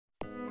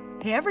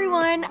Hey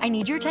everyone, I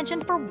need your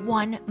attention for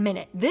 1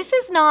 minute. This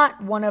is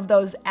not one of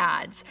those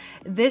ads.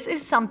 This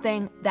is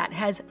something that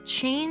has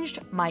changed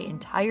my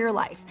entire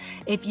life.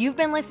 If you've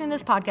been listening to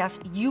this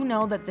podcast, you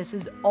know that this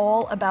is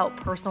all about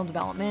personal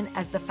development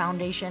as the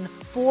foundation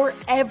for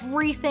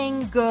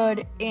everything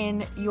good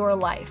in your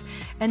life.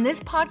 And this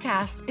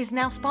podcast is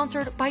now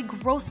sponsored by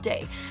Growth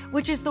Day,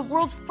 which is the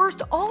world's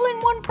first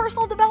all-in-one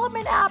personal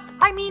development app.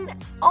 I mean,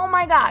 oh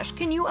my gosh,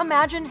 can you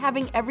imagine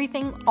having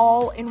everything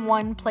all in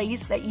one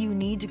place that you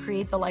need to create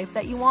the life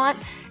that you want?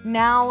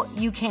 Now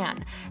you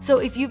can. So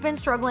if you've been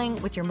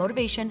struggling with your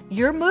motivation,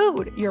 your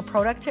mood, your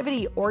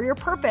productivity, or your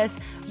purpose,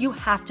 you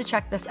have to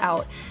check this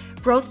out.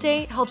 Growth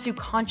Day helps you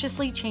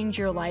consciously change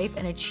your life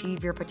and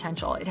achieve your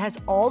potential. It has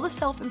all the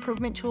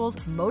self-improvement tools,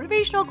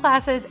 motivational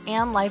classes,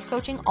 and life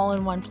coaching all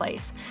in one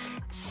place.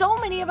 So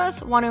many of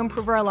us want to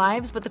improve our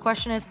lives, but the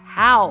question is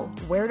how?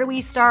 Where do we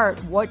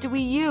start? What do we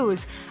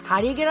use?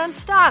 How do you get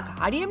unstuck?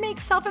 How do you make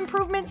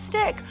self-improvement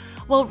stick?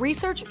 Well,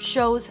 research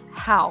shows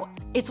how.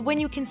 It's when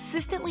you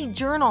consistently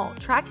journal,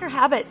 track your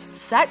habits,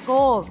 set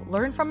goals,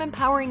 learn from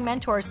empowering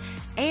mentors,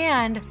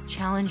 and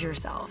challenge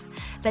yourself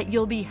that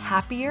you'll be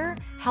happier,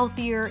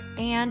 healthier,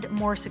 and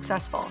more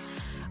successful.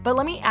 But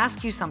let me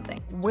ask you something.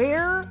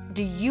 Where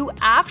do you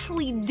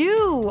actually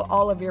do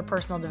all of your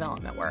personal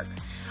development work?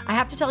 I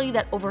have to tell you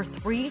that over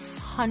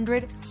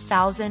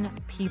 300,000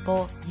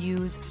 people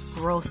use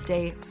Growth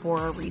Day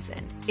for a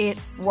reason. It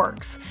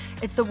works.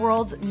 It's the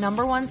world's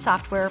 #1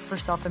 software for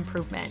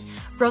self-improvement.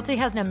 Growth Day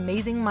has an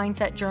amazing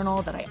mindset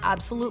journal that I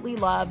absolutely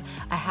love,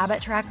 a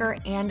habit tracker,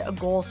 and a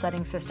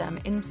goal-setting system.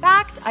 In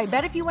fact, I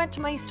bet if you went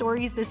to my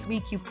stories this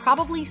week, you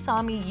probably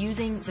saw me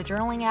using the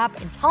journaling app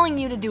and telling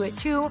you to do it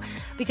too,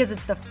 because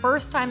it's the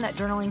first time that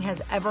journaling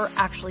has ever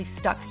actually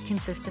stuck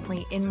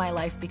consistently in my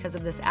life because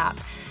of this app.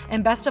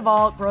 And best of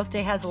all, Growth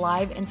Day has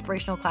live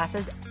inspirational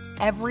classes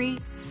every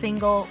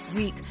single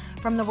week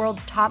from the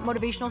world's top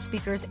motivational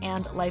speakers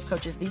and life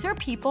coaches. These are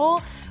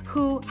people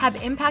who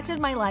have impacted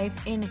my life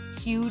in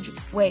huge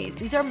ways.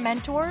 These are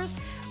mentors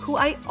who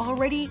I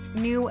already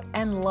knew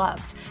and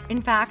loved.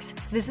 In fact,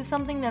 this is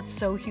something that's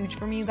so huge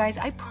for me, you guys.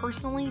 I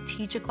personally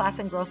teach a class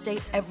in Growth Day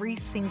every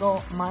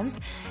single month,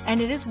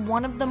 and it is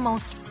one of the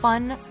most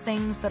fun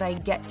things that I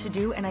get to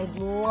do, and I'd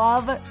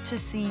love to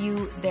see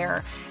you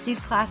there.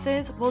 These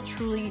classes will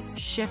truly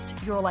shift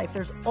your life.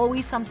 There's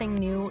always something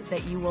new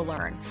that you will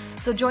learn.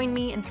 So join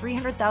me and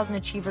 300,000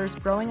 achievers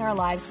growing our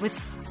lives with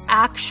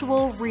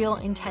actual real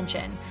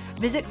intention.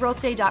 Visit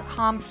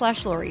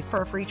growthday.com/Lori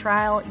for a free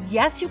trial.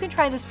 Yes, you can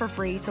try this for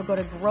free. So go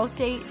to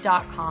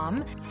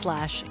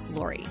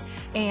growthday.com/Lori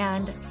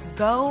and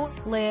go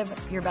live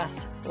your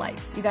best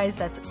life. You guys,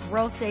 that's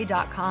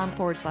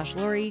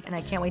growthday.com/Lori. And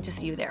I can't wait to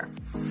see you there.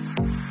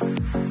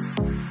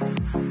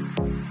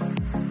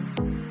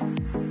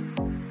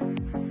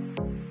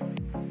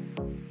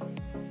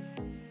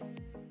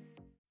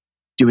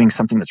 Doing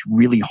something that's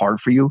really hard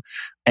for you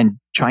and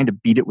trying to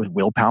beat it with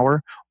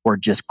willpower or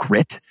just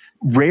grit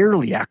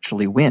rarely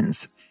actually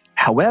wins.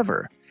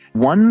 However,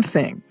 one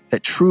thing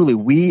that truly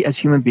we as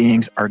human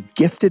beings are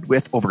gifted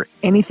with over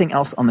anything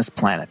else on this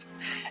planet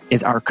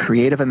is our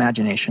creative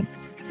imagination.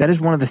 That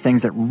is one of the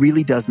things that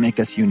really does make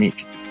us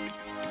unique.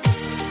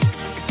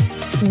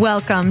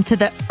 Welcome to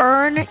the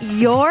Earn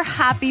Your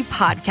Happy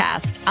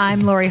podcast.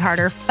 I'm Lori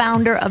Harder,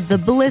 founder of The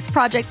Bliss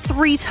Project,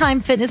 3-time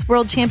fitness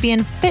world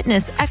champion,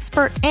 fitness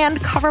expert,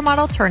 and cover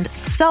model turned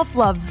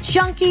self-love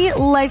junkie,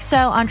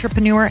 lifestyle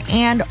entrepreneur,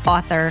 and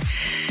author.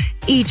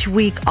 Each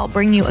week, I'll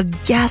bring you a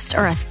guest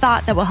or a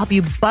thought that will help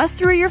you bust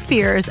through your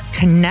fears,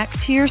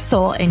 connect to your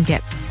soul, and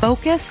get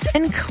focused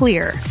and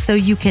clear so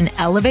you can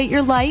elevate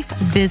your life,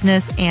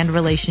 business, and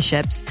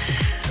relationships.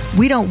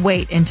 We don't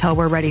wait until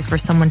we're ready for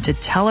someone to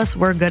tell us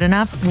we're good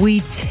enough. We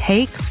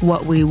take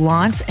what we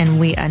want and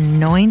we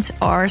anoint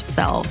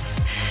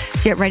ourselves.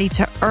 Get ready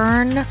to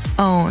earn,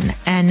 own,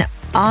 and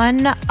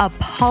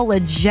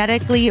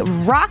unapologetically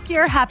rock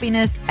your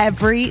happiness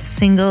every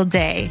single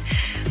day.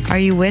 Are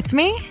you with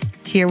me?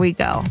 Here we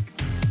go.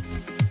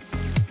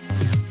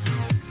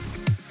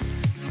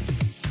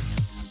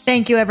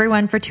 Thank you,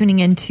 everyone, for tuning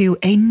into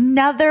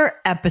another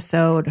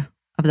episode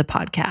of the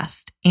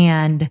podcast.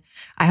 And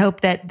I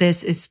hope that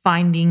this is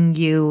finding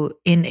you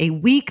in a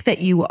week that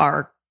you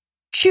are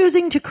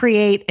choosing to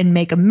create and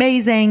make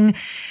amazing.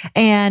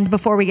 And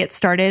before we get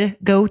started,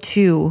 are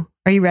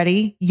you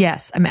ready?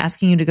 Yes, I'm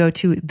asking you to go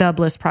to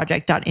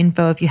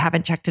theblissproject.info if you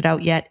haven't checked it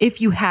out yet.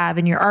 If you have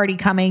and you're already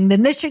coming,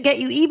 then this should get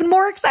you even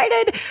more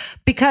excited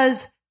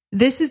because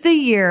this is the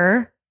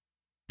year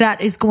that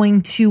is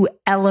going to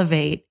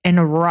elevate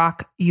and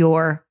rock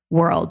your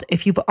world.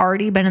 If you've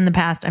already been in the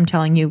past, I'm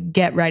telling you,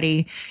 get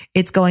ready.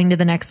 It's going to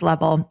the next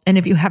level. And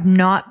if you have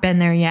not been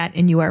there yet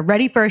and you are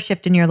ready for a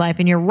shift in your life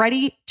and you're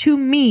ready to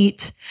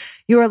meet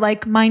your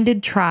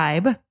like-minded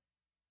tribe,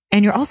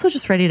 and you're also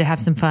just ready to have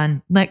some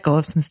fun, let go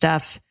of some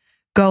stuff,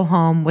 go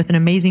home with an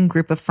amazing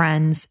group of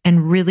friends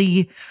and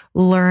really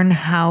learn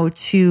how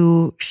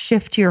to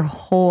shift your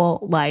whole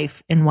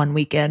life in one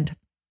weekend,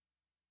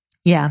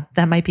 Yeah,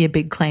 that might be a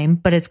big claim,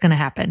 but it's going to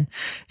happen.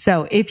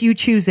 So if you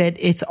choose it,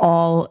 it's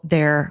all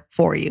there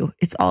for you.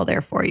 It's all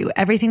there for you.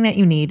 Everything that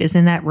you need is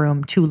in that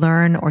room to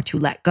learn or to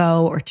let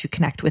go or to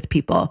connect with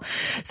people.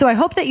 So I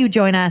hope that you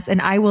join us and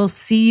I will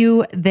see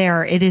you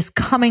there. It is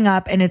coming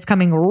up and it's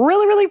coming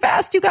really, really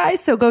fast, you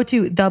guys. So go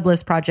to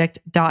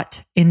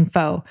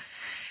theblissproject.info.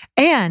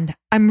 And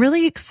I'm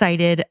really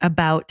excited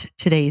about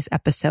today's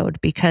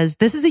episode because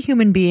this is a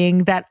human being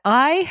that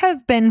I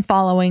have been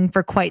following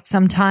for quite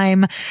some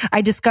time.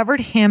 I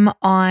discovered him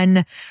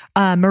on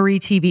Marie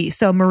TV,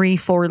 so Marie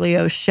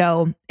Forleo's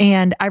show.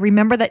 And I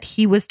remember that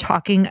he was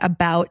talking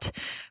about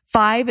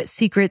 5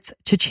 secrets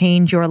to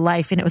change your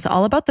life. And it was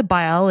all about the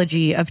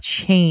biology of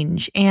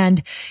change.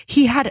 And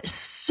he had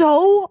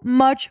so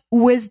much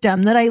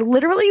wisdom that I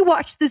literally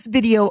watched this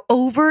video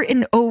over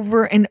and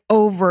over and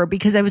over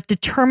because I was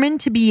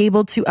determined to be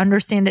able to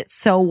understand it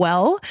so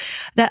well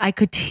that I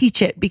could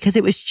teach it because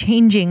it was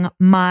changing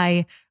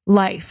my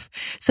life.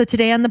 So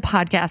today on the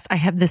podcast, I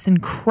have this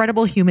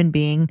incredible human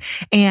being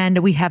and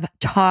we have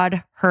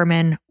Todd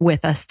Herman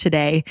with us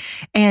today.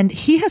 And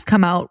he has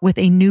come out with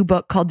a new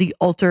book called The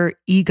Alter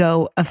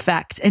Ego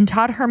Effect. And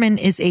Todd Herman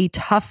is a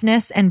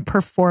toughness and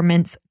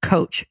performance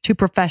coach to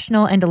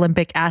professional and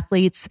Olympic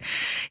athletes.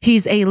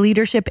 He's a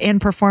leadership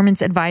and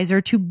performance advisor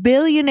to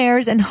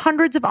billionaires and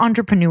hundreds of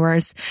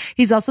entrepreneurs.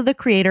 He's also the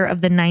creator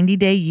of the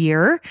 90-Day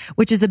Year,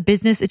 which is a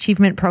business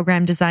achievement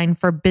program designed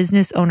for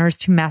business owners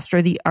to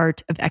master the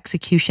art of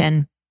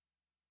execution.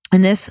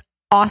 And this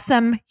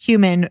awesome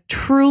human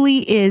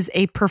truly is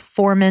a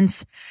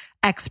performance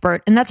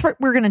expert. And that's what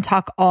we're going to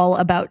talk all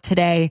about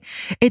today.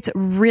 It's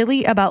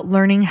really about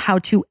learning how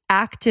to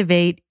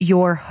activate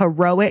your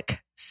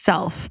heroic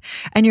self.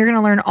 And you're going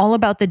to learn all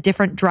about the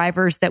different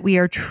drivers that we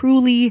are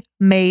truly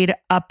made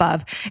up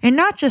of. And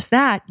not just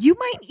that, you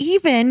might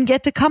even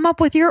get to come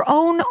up with your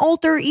own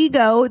alter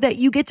ego that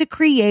you get to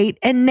create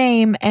and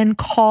name and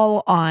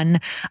call on.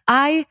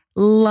 I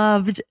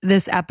loved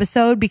this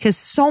episode because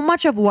so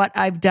much of what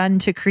I've done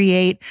to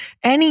create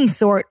any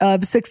sort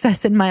of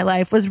success in my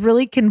life was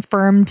really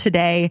confirmed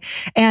today.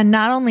 And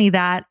not only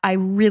that, I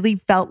really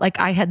felt like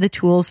I had the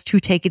tools to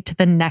take it to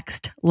the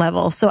next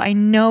level. So I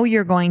know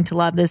you're going to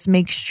love this.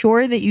 Make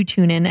sure that you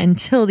tune in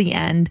until the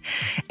end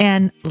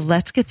and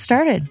let's get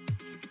started.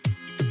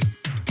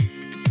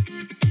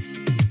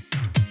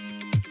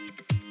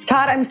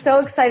 Todd, I'm so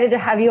excited to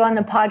have you on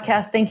the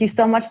podcast. Thank you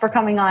so much for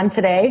coming on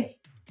today.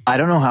 I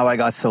don't know how I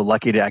got so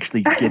lucky to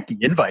actually get the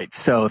invite.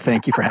 So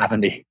thank you for having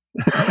me.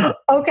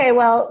 Okay,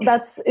 well,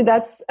 that's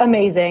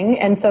amazing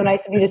and so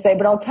nice of you to say.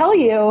 But I'll tell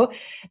you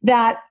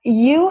that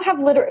you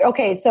have literally,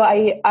 okay, so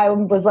I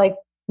was like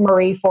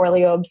Marie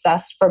Forleo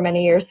obsessed for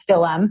many years,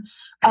 still am.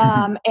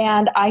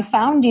 And I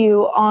found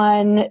you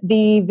on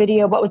the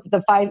video, what was it,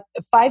 the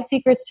five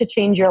secrets to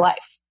change your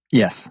life.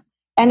 Yes.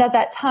 And at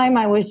that time,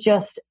 I was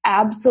just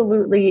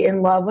absolutely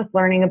in love with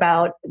learning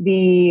about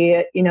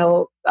the,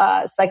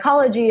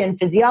 psychology and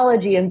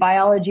physiology and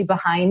biology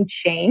behind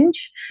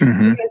change.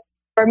 Mm-hmm. Because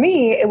for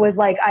me, it was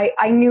like,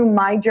 I knew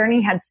my journey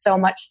had so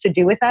much to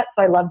do with that.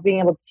 So I loved being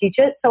able to teach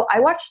it. So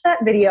I watched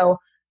that video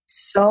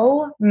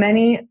so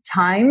many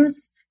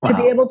times to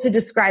be able to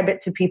describe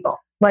it to people,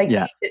 teach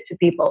it to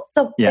people.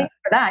 So thank you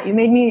for that. You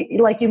made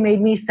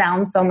me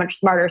sound so much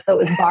smarter. So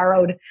it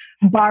was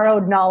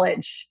borrowed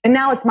knowledge. And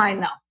now it's mine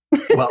though.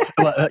 well,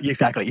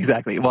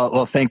 exactly.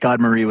 Well, thank God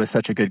Marie was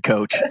such a good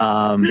coach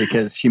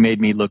because she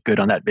made me look good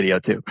on that video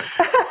too.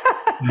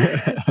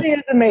 She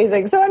is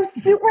amazing. So I'm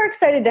super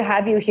excited to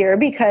have you here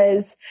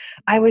because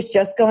I was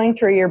just going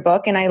through your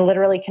book and I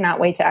literally cannot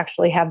wait to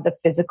actually have the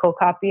physical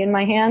copy in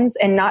my hands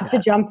and not to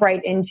jump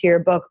right into your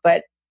book,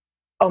 but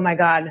oh my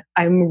God,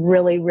 I'm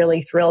really,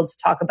 really thrilled to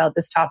talk about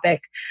this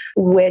topic,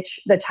 which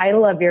the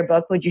title of your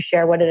book, would you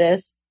share what it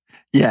is?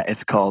 Yeah,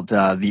 it's called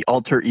The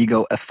Alter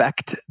Ego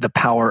Effect, The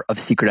Power of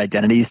Secret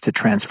Identities to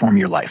Transform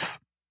Your Life.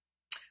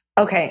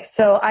 Okay,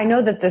 so I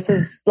know that this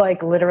is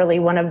like literally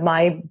one of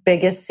my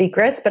biggest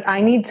secrets, but I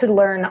need to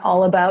learn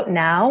all about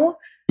now,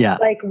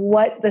 like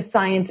what the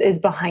science is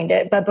behind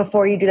it. But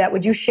before you do that,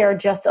 would you share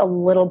just a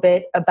little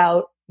bit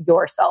about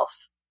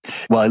yourself?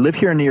 Well, I live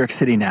here in New York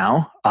City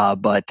now,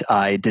 but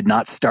I did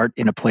not start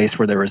in a place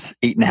where there was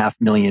 8.5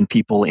 million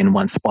people in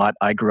one spot.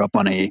 I grew up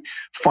on a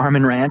farm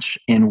and ranch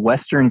in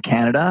Western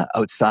Canada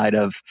outside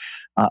of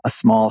a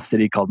small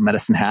city called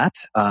Medicine Hat.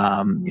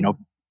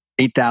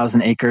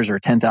 8,000 acres or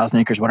 10,000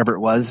 acres, whatever it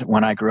was.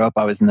 When I grew up,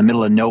 I was in the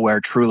middle of nowhere,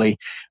 truly.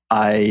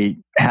 I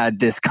had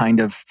this kind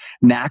of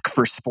knack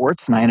for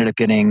sports and I ended up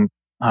getting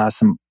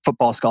some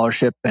football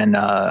scholarship and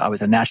I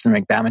was a nationally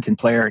ranked badminton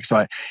player.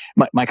 So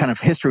my kind of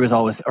history was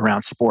always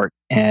around sport.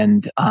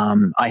 And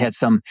I had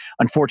some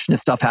unfortunate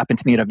stuff happen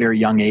to me at a very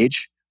young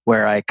age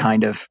where I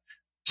kind of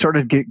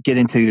started to get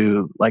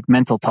into like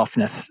mental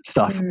toughness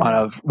stuff out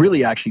of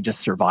really actually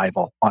just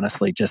survival,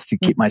 honestly, just to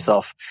keep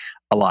myself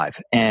alive.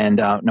 And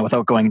now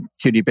without going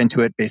too deep into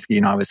it, basically,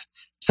 I was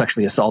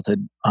sexually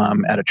assaulted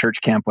at a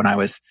church camp when I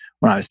was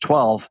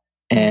 12.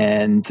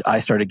 And I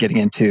started getting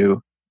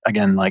into,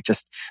 again, like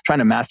just trying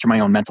to master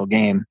my own mental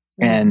game.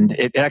 And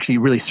it actually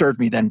really served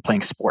me then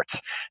playing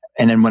sports.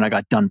 And then when I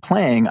got done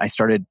playing, I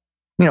started,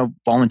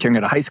 volunteering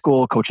at a high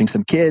school, coaching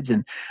some kids,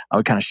 and I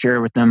would kind of share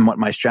with them what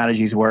my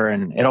strategies were.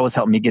 And it always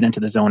helped me get into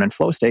the zone and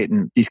flow state.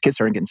 And these kids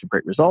started getting some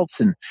great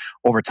results. And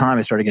over time,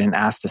 I started getting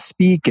asked to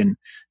speak. And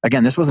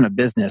again, this wasn't a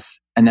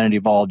business. And then it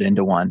evolved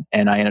into one.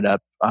 And I ended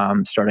up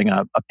starting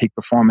a peak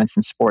performance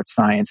and sports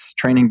science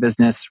training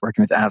business,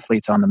 working with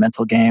athletes on the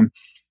mental game.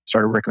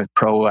 Started working with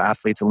pro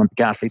athletes, Olympic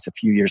athletes a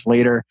few years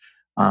later.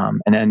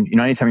 And then,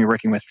 anytime you're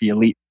working with the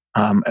elite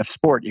of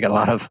sport, you got a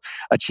lot of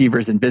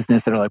achievers in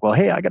business that are like, well,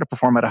 hey, I got to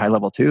perform at a high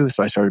level too.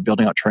 So I started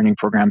building out training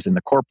programs in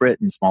the corporate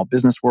and small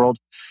business world.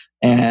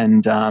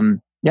 And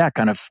kind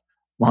of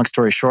long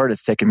story short,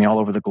 it's taken me all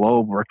over the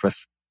globe, worked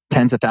with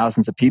tens of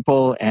thousands of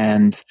people.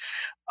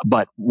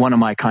 But one of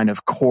my kind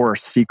of core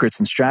secrets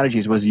and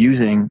strategies was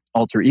using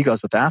alter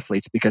egos with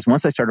athletes, because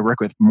once I started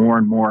working with more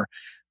and more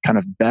kind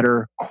of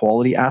better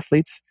quality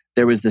athletes,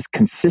 there was this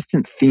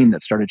consistent theme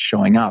that started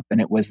showing up.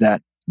 And it was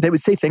that they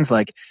would say things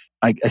like,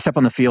 I step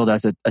on the field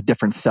as a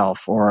different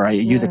self, or I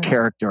use a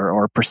character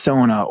or a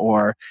persona,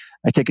 or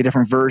I take a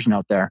different version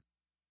out there.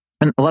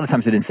 And a lot of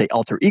times they didn't say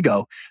alter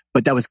ego,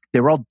 but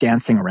they were all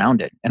dancing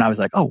around it. And I was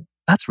like, oh,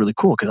 that's really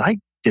cool, because I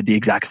did the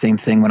exact same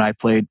thing when I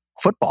played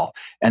football.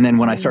 And then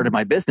when I started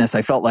my business,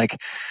 I felt like,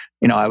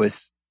 I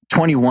was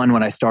 21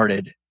 when I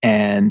started,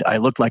 and I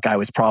looked like I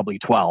was probably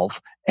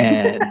 12.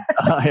 And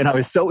and I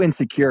was so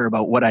insecure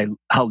about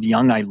how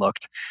young I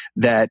looked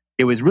that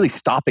it was really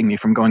stopping me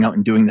from going out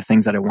and doing the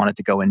things that I wanted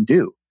to go and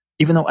do,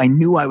 even though I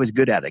knew I was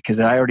good at it, because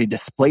I already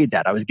displayed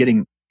that. I was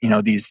getting,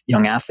 these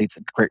young athletes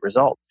a great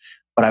result,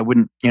 but I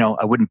wouldn't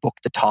book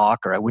the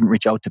talk, or I wouldn't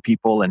reach out to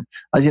people. And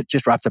I was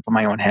just wrapped up in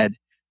my own head.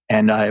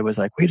 And I was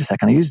like, wait a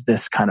second, I use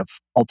this kind of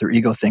alter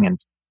ego thing in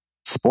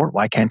sport.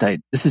 Why can't I?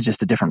 This is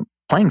just a different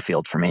playing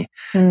field for me.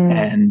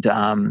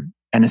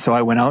 And so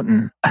I went out,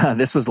 and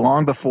this was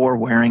long before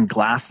wearing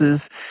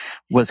glasses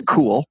was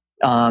cool.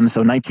 So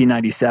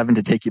 1997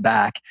 to take you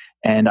back.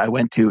 And I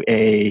went to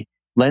a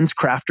Lens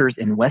Crafters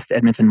in West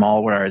Edmonton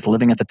Mall where I was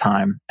living at the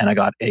time. And I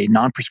got a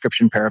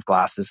non-prescription pair of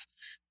glasses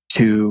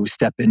to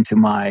step into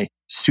my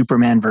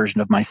Superman version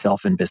of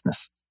myself in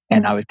business.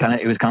 And it was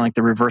kind of like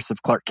the reverse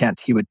of Clark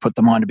Kent. He would put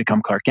them on to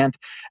become Clark Kent,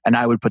 and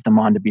I would put them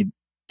on to be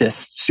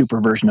this super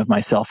version of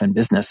myself in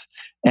business.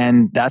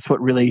 And that's what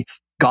really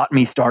got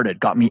me started,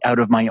 got me out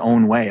of my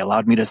own way,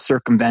 allowed me to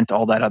circumvent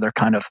all that other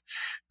kind of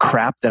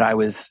crap that I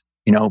was,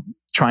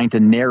 trying to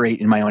narrate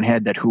in my own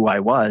head that who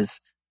I was,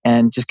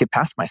 and just get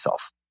past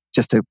myself.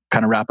 Just to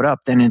kind of wrap it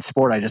up, then in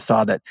sport, I just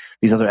saw that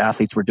these other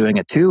athletes were doing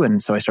it too.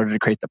 And so I started to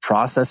create the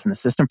process and the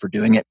system for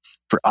doing it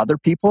for other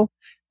people.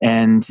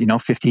 And,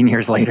 15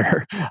 years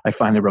later, I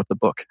finally wrote the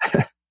book.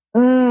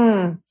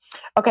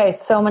 Okay,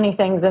 so many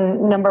things.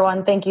 And number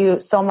one, thank you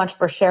so much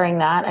for sharing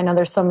that. I know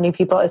there's so many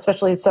people,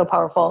 especially it's so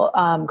powerful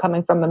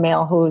coming from a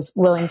male who's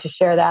willing to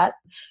share that.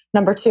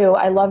 Number two,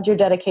 I loved your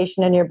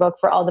dedication in your book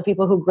for all the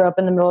people who grew up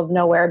in the middle of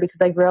nowhere, because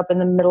I grew up in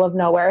the middle of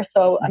nowhere.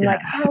 So I'm like,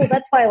 oh,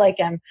 that's why I like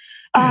him.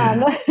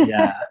 And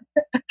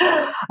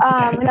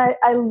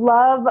I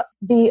love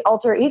the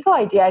alter ego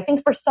idea. I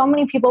think for so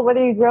many people,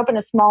 whether you grew up in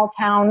a small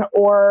town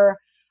or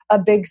a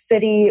big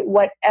city,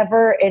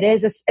 whatever it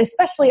is,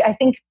 especially I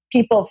think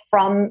people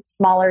from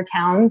smaller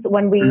towns,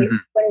 when we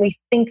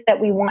think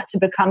that we want to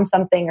become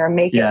something or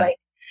make it like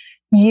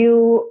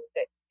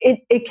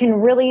it can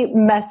really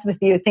mess with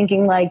you,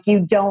 thinking like you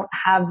don't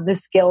have the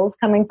skills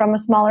coming from a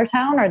smaller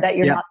town, or that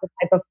you're not the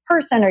type of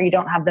person, or you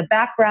don't have the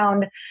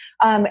background.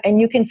 And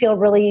you can feel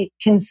really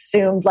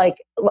consumed, like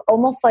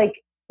almost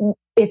like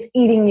it's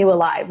eating you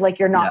alive, like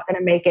you're not going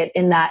to make it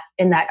in that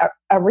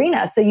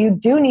arena. So you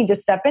do need to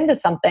step into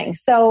something.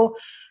 So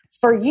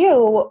for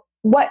you,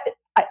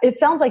 it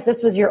sounds like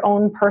this was your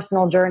own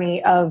personal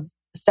journey of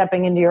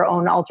stepping into your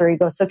own alter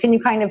ego. So can you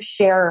kind of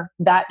share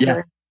that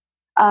journey?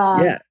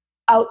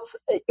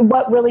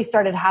 What really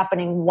started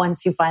happening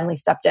once you finally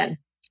stepped in?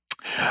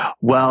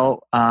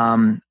 Well,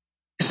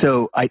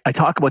 so I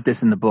talk about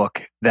this in the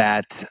book,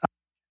 that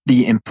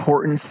the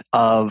importance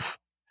of,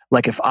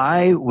 like, if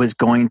I was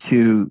going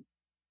to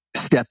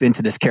step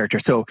into this character.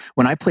 So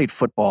when I played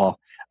football,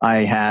 I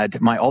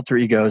had my alter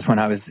egos when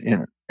I was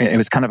it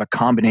was kind of a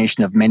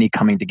combination of many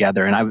coming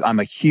together. And I'm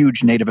a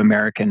huge Native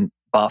American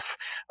buff.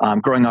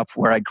 Growing up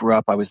where I grew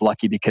up, I was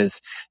lucky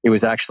because it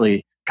was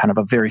actually kind of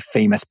a very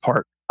famous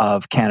part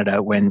of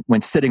Canada when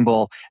Sitting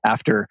Bull,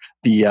 after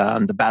the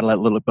battle at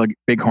Little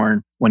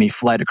Bighorn, when he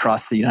fled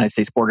across the United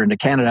States border into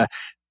Canada,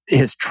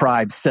 his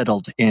tribe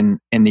settled in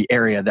the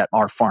area that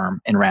our farm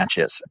and ranch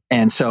is.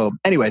 And so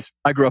anyways,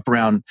 I grew up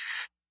around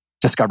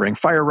discovering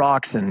fire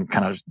rocks and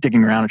kind of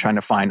digging around and trying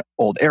to find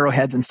old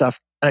arrowheads and stuff.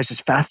 And I was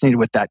just fascinated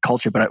with that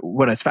culture. But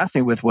what I was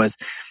fascinated with was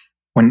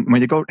when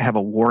they go have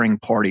a warring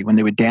party, when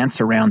they would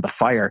dance around the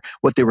fire,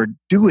 what they were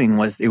doing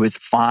was it was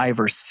 5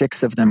 or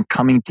 6 of them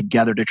coming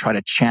together to try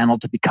to channel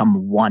to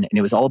become one. And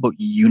it was all about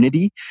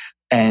unity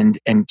and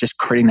just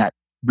creating that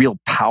real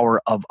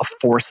power of a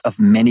force of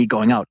many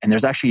going out. And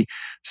there's actually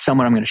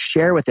someone I'm going to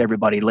share with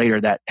everybody later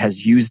that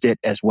has used it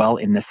as well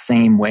in the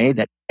same way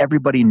that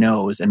everybody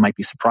knows and might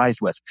be surprised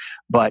with.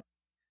 But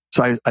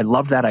so I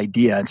loved that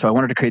idea. And so I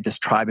wanted to create this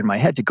tribe in my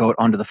head to go out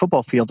onto the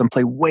football field and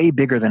play way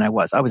bigger than I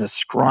was. I was a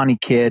scrawny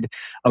kid.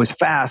 I was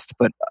fast,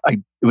 but it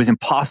was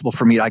impossible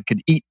for me. I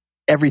could eat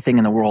everything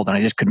in the world and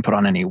I just couldn't put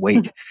on any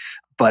weight.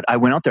 But I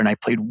went out there and I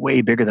played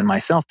way bigger than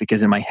myself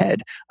because in my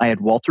head, I had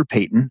Walter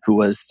Payton, who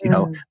was,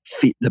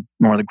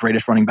 one of the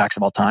greatest running backs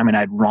of all time. And I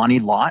had Ronnie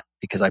Lott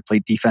because I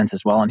played defense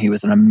as well. And he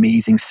was an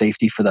amazing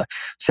safety for the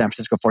San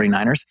Francisco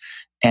 49ers.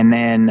 And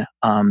then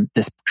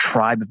this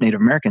tribe of Native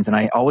Americans. And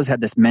I always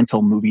had this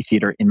mental movie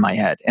theater in my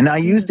head. And I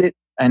used it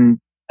and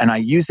I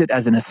used it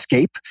as an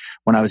escape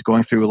when I was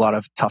going through a lot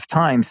of tough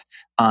times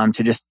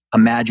to just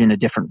imagine a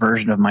different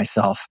version of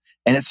myself.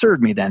 And it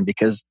served me then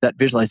because that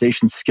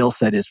visualization skill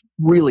set is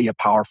really a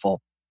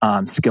powerful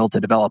skill to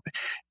develop.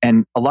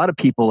 And a lot of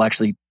people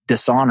actually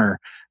dishonor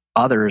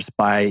others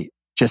by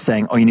just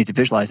saying, oh, you need to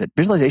visualize it.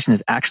 Visualization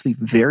is actually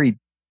very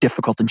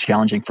difficult and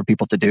challenging for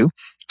people to do.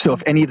 So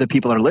if any of the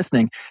people that are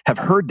listening have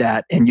heard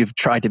that and you've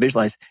tried to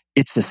visualize,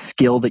 it's a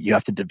skill that you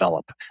have to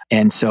develop.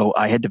 And so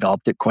I had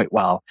developed it quite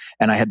well.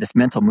 And I had this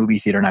mental movie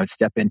theater and I would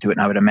step into it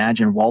and I would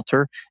imagine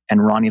Walter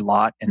and Ronnie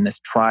Lott and this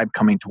tribe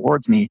coming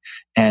towards me.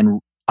 And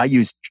I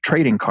used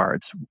trading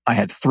cards. I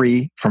had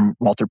 3 from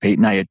Walter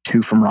Payton. I had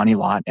 2 from Ronnie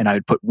Lott. And I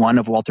would put 1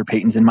 of Walter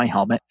Payton's in my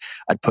helmet.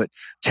 I'd put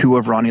 2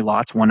 of Ronnie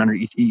Lott's, 1 under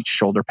each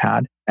shoulder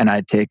pad. And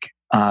I'd take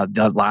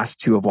the last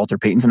 2 of Walter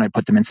Payton's and I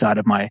put them inside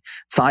of my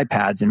thigh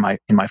pads in my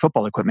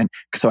football equipment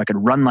so I could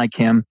run like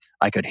him,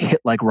 I could hit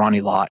like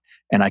Ronnie Lott,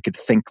 and I could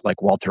think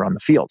like Walter on the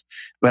field.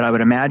 But I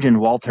would imagine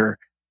Walter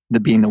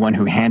being the one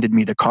who handed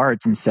me the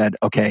cards and said,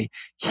 okay,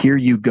 here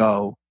you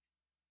go.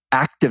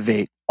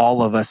 Activate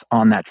all of us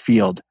on that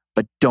field,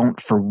 but don't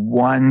for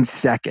 1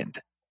 second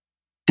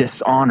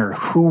dishonor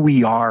who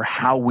we are,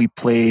 how we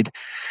played,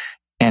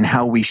 and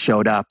how we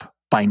showed up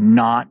by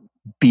not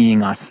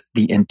being us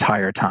the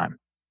entire time.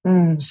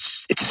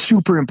 It's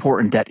super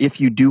important that if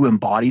you do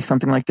embody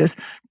something like this,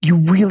 you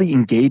really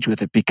engage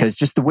with it because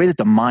just the way that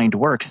the mind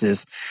works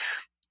is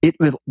it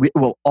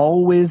will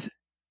always,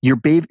 your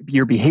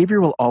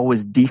behavior will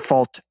always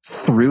default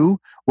through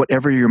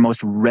whatever your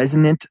most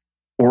resonant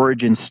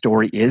origin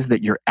story is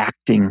that you're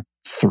acting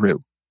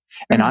through.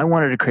 And I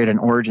wanted to create an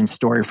origin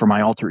story for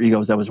my alter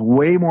egos that was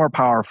way more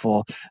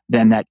powerful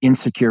than that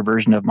insecure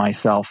version of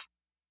myself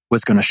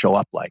was going to show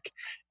up like.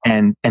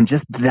 And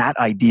just that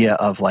idea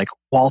of like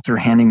Walter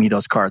handing me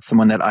those cards,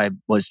 someone that I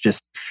was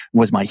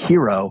my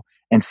hero,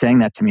 and saying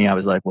that to me, I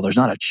was like, well, there's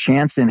not a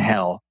chance in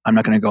hell I'm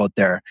not going to go out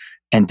there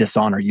and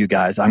dishonor you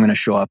guys. I'm going to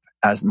show up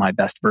as my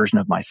best version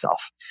of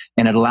myself.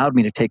 And it allowed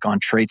me to take on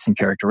traits and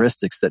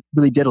characteristics that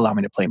really did allow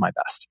me to play my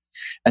best.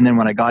 And then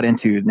when I got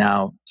into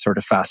now sort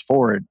of fast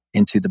forward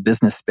into the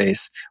business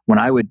space, when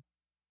I would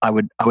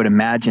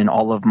imagine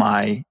all of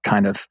my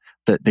kind of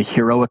the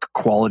heroic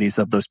qualities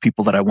of those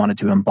people that I wanted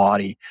to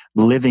embody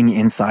living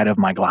inside of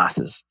my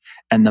glasses.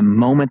 And the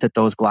moment that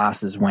those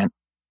glasses went,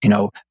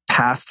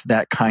 past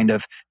that kind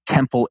of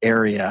temple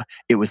area,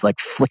 it was like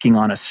flicking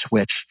on a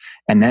switch.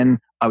 And then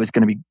I was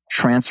going to be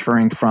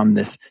transferring from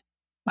this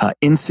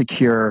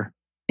insecure,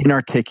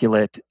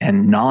 inarticulate,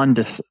 and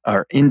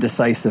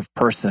indecisive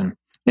person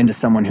into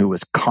someone who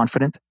was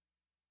confident,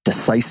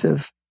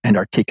 decisive, and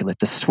articulate.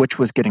 The switch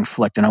was getting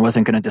flicked, and I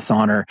wasn't going to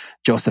dishonor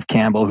Joseph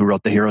Campbell, who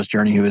wrote The Hero's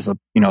Journey, who is a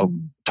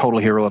total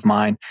hero of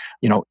mine.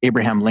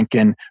 Abraham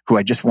Lincoln, who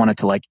I just wanted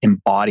to like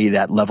embody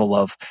that level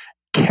of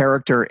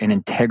character and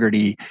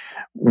integrity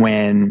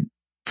when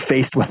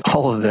faced with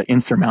all of the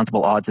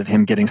insurmountable odds of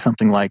him getting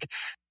something like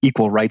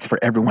equal rights for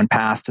everyone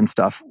passed and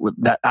stuff.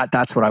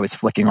 That's what I was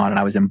flicking on, and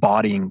I was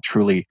embodying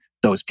truly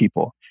those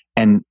people.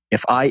 And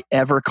if I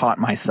ever caught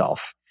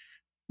myself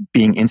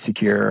being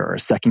insecure or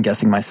second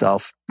guessing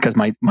myself, because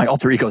my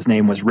alter ego's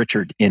name was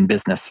Richard in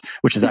business,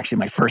 which is actually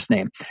my first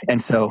name.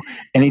 And so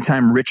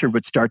anytime Richard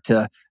would start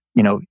to,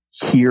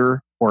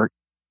 hear or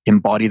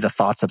embody the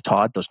thoughts of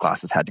Todd, those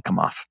glasses had to come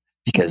off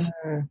because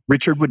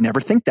Richard would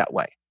never think that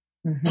way.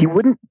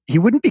 Mm-hmm. He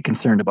wouldn't be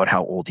concerned about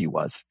how old he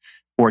was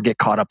or get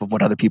caught up of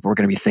what other people were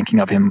going to be thinking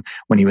of him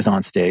when he was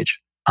on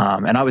stage.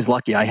 And I was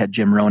lucky. I had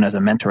Jim Rohn as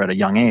a mentor at a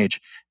young age.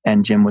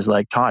 And Jim was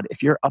like, Todd,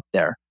 if you're up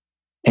there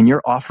and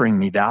you're offering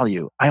me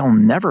value, I'll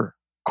never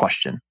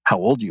question how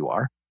old you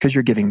are because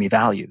you're giving me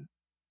value.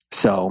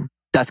 So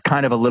that's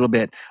kind of a little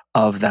bit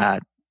of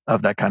that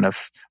kind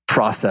of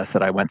process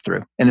that I went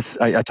through. And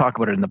I talk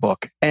about it in the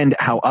book and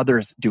how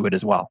others do it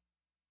as well.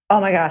 Oh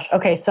my gosh.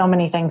 Okay. So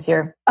many things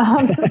here.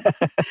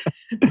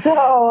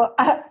 So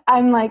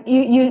I'm like,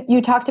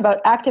 you talked about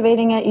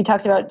activating it. You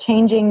talked about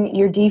changing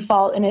your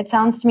default. And it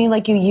sounds to me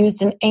like you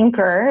used an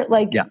anchor,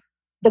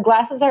 the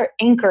glasses are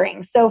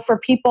anchoring. So for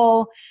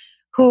people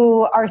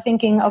who are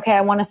thinking, okay,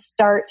 I want to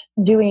start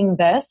doing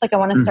this. I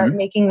want to start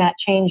making that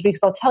change,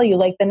 because I'll tell you,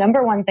 the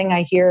number one thing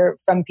I hear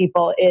from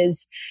people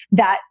is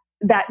that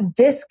that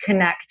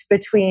disconnect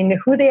between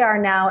who they are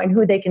now and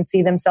who they can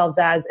see themselves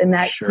as, in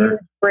that huge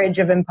bridge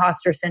of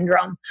imposter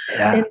syndrome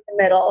in the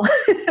middle.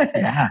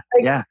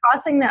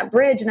 Crossing that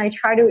bridge. And I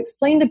try to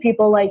explain to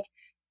people, like,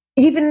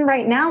 even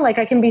right now, like,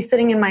 I can be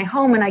sitting in my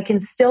home and I can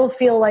still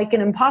feel like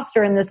an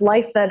imposter in this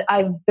life that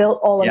I've built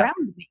all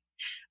around me.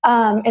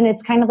 And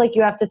it's kind of like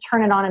you have to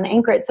turn it on and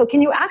anchor it. So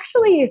can you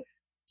actually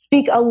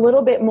speak a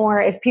little bit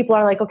more, if people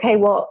are like, okay,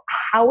 well,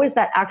 how is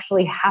that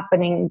actually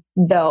happening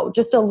though?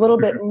 Just a little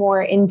bit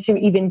more into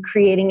even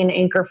creating an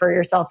anchor for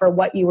yourself, or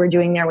what you were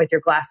doing there with your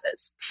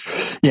glasses.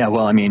 Yeah,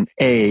 well, I mean,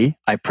 I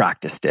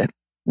practiced it,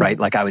 right?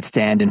 Like, I would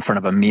stand in front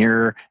of a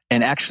mirror,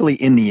 and actually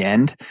in the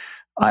end,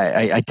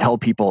 I tell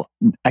people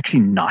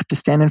actually not to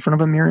stand in front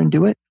of a mirror and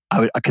do it.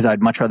 Because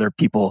I'd much rather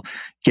people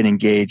get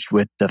engaged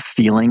with the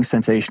feeling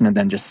sensation and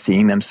then just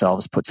seeing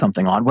themselves put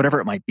something on, whatever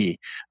it might be.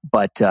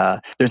 But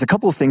there's a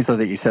couple of things, though,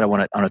 that you said I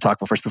want to talk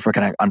about first before I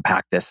can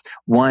unpack this.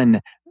 One,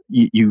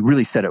 you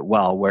really said it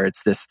well, where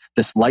it's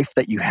this life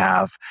that you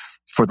have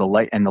for the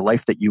light and the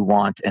life that you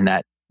want, and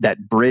that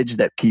bridge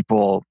that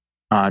people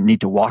need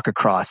to walk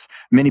across.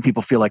 Many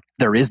people feel like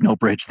there is no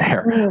bridge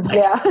there.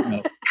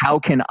 How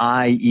can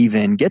I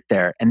even get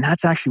there? And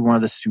that's actually one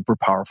of the super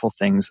powerful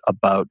things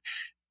about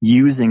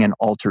using an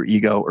alter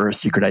ego or a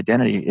secret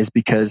identity, is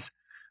because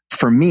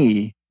for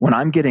me, when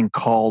I'm getting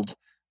called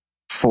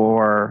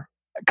for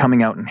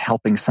coming out and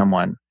helping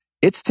someone,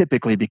 it's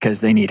typically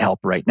because they need help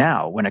right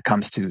now when it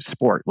comes to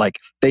sport. Like,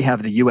 they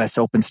have the US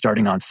Open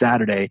starting on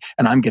Saturday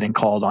and I'm getting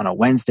called on a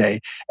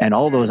Wednesday, and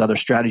all those other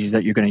strategies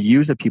that you're going to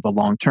use with people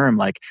long term.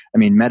 Like, I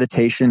mean,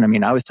 meditation. I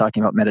mean, I was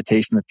talking about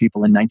meditation with people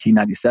in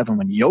 1997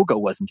 when yoga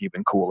wasn't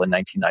even cool in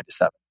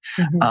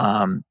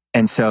 1997.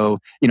 And so,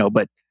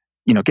 but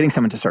getting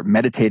someone to start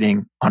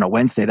meditating on a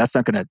Wednesday, that's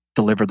not going to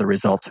deliver the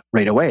results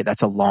right away.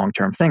 That's a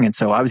long-term thing. And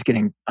so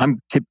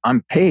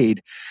I'm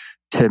paid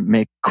to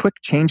make quick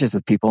changes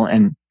with people.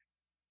 And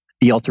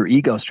the alter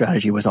ego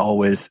strategy was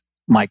always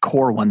my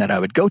core one that I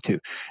would go to.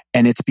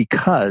 And it's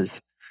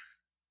because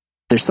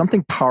there's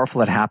something powerful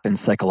that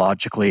happens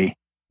psychologically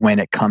when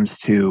it comes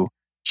to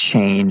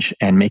change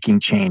and making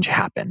change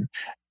happen.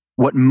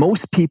 What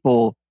most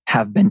people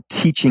have been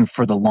teaching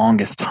for the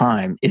longest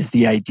time is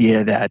the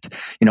idea that,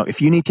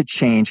 if you need to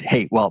change,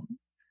 hey, well,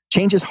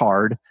 change is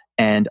hard.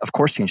 And of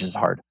course, change is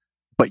hard,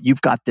 but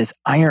you've got this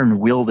iron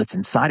will that's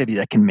inside of you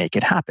that can make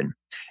it happen.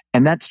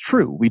 And that's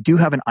true. We do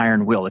have an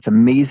iron will. It's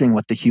amazing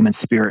what the human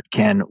spirit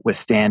can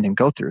withstand and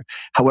go through.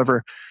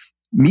 However,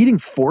 meeting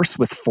force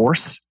with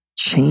force,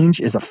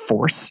 change is a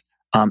force,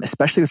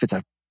 especially if it's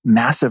a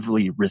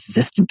massively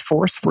resistant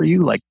force for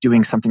you, like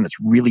doing something that's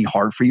really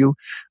hard for you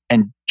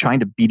and trying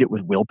to beat it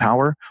with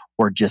willpower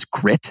or just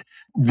grit,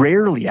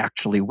 rarely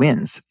actually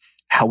wins.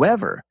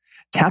 However,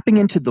 tapping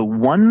into the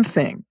one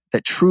thing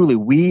that truly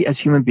we as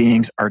human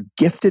beings are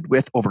gifted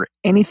with over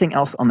anything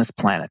else on this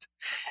planet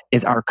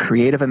is our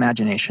creative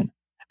imagination.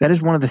 That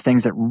is one of the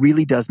things that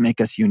really does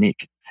make us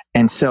unique.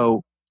 And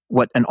so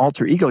what an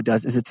alter ego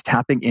does is it's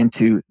tapping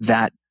into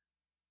that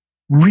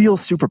real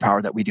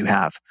superpower that we do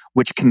have,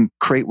 which can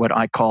create what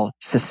I call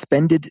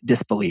suspended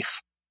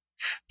disbelief.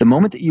 The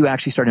moment that you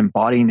actually start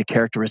embodying the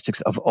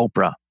characteristics of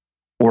Oprah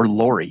or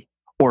Lori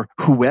or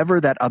whoever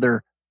that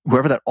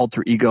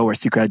alter ego or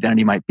secret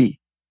identity might be,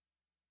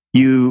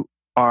 you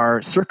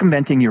are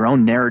circumventing your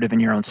own narrative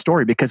and your own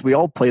story, because we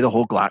all play the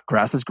whole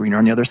grass is greener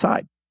on the other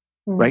side,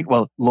 right?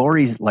 Well,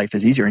 Lori's life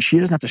is easier and she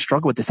doesn't have to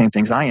struggle with the same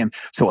things I am.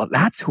 So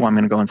that's who I'm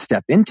going to go and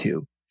step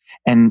into.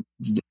 And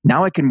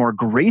now I can more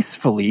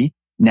gracefully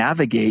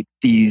navigate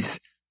these,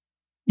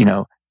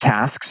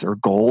 tasks or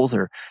goals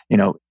or,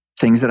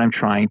 things that I'm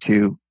trying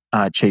to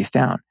chase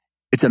down.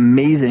 It's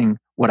amazing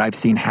what I've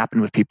seen happen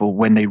with people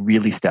when they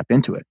really step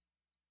into it.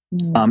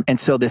 And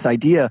so this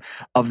idea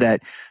of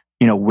that,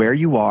 where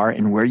you are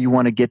and where you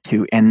want to get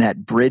to, and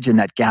that bridge and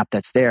that gap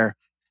that's there,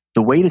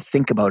 the way to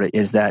think about it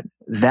is that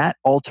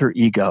alter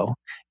ego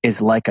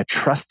is like a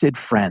trusted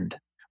friend,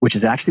 which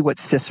is actually what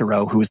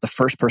Cicero, who was the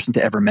first person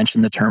to ever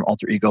mention the term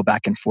alter ego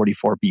back in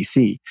 44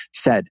 BC,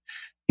 said.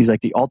 He's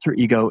like, the alter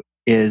ego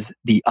is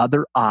the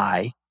other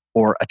I,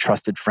 or a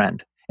trusted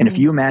friend. And if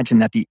you imagine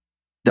that the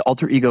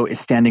alter ego is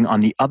standing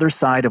on the other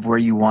side of where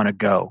you want to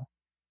go,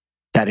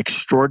 that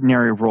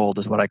extraordinary role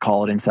is what I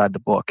call it inside the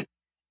book,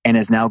 and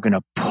is now going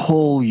to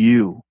pull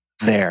you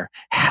there,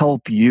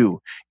 help you,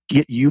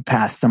 get you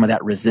past some of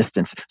that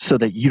resistance so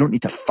that you don't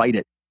need to fight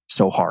it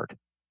so hard.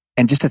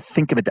 And just to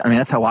think of it,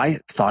 that's how I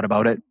thought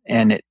about it.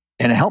 And it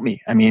helped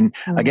me.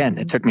 Again,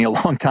 it took me a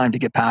long time to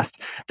get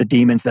past the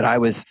demons that I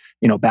was,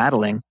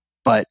 battling,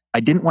 but I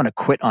didn't want to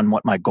quit on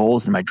what my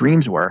goals and my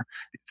dreams were.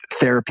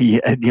 Therapy,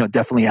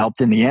 definitely helped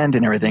in the end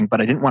and everything,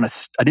 but I didn't want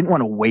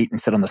to wait and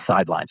sit on the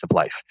sidelines of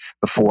life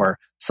before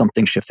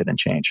something shifted and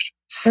changed.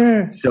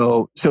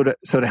 So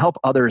to help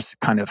others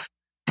kind of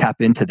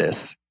tap into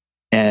this,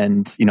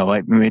 and,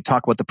 we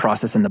talk about the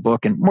process in the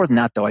book, and more than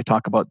that, though, I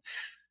talk about,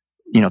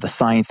 the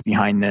science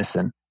behind this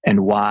and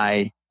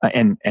why,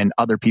 and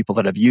other people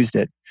that have used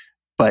it.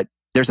 But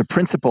there's a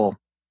principle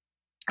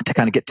to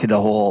kind of get to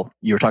the whole,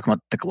 you were talking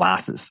about the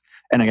glasses.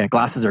 And again,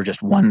 glasses are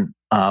just one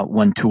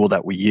tool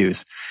that we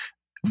use.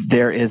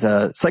 There is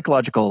a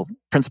psychological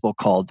principle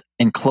called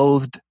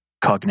enclothed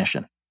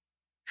cognition.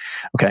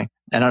 Okay.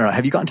 And I don't know,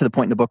 have you gotten to the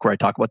point in the book where I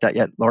talk about that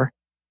yet, Laura?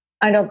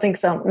 I don't think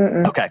so.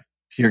 Mm-mm. Okay.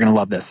 So you're going to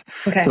love this.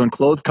 Okay. So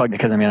enclothed cognition,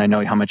 because I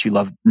know how much you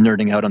love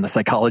nerding out on the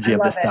psychology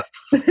of this stuff.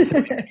 So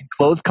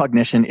enclothed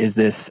cognition is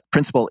this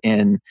principle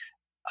in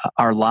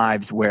our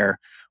lives where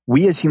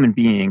we as human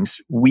beings,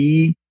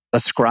 we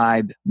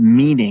ascribe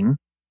meaning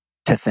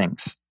to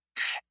things.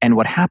 And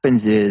what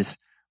happens is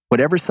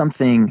whatever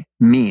something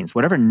means,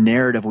 whatever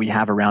narrative we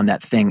have around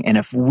that thing, and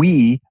if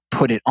we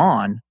put it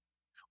on,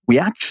 we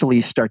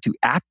actually start to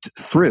act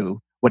through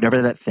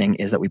whatever that thing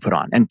is that we put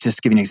on. And just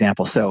to give you an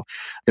example, so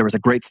there was a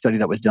great study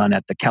that was done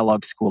at the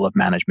Kellogg School of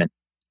Management.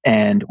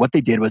 And what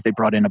they did was they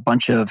brought in a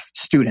bunch of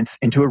students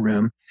into a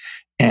room.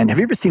 And have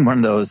you ever seen one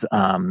of those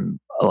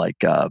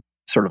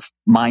sort of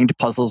mind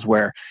puzzles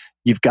where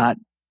you've got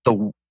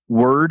the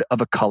word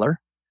of a color,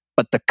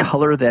 but the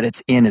color that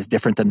it's in is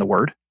different than the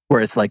word?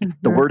 Where it's like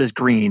the word is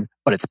green,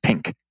 but it's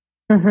pink.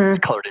 It's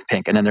colored in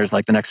pink. And then there's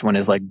like the next one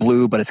is like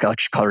blue, but it's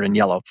colored in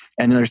yellow.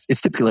 And then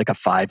it's typically like a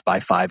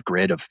 5x5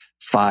 grid of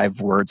 5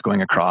 words going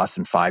across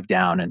and 5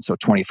 down. And so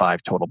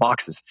 25 total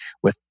boxes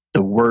with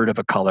the word of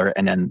a color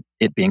and then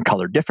it being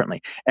colored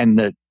differently. And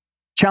the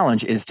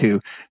challenge is to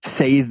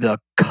say the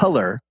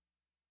color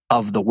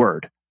of the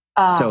word.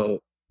 So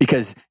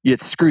because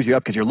it screws you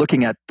up because you're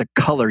looking at the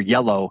color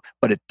yellow,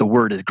 but the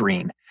word is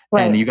green.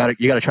 Right. And you got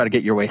to try to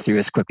get your way through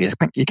as quickly as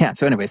you can.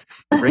 So anyways,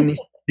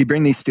 they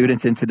bring these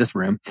students into this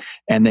room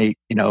and they,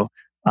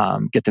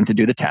 get them to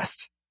do the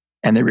test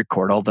and they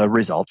record all the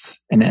results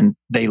and then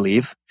they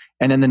leave.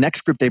 And then the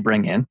next group they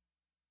bring in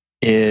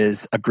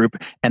is a group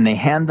and they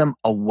hand them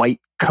a white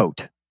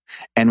coat.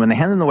 And when they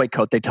hand them the white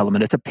coat, they tell them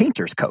that it's a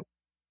painter's coat.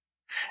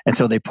 And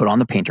so they put on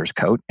the painter's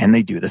coat and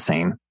they do the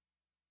same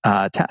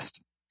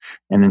test.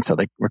 And then so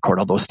they record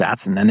all those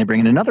stats and then they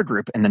bring in another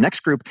group. And the next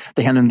group,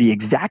 they hand them the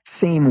exact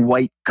same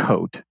white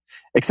coat,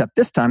 except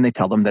this time they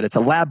tell them that it's a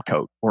lab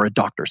coat or a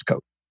doctor's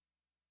coat.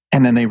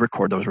 And then they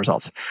record those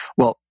results.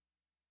 Well,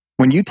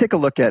 when you take a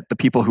look at the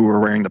people who were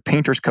wearing the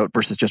painter's coat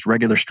versus just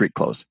regular street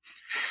clothes,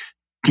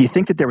 do you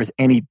think that there was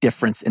any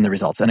difference in the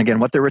results? And again,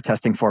 what they were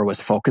testing for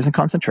was focus and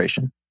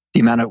concentration,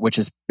 the amount of which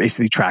is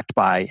basically tracked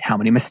by how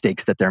many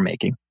mistakes that they're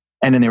making.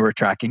 And then they were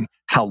tracking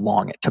how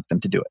long it took them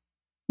to do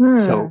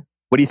it. So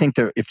what do you think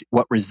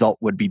what result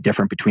would be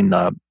different between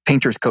the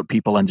painter's coat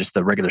people and just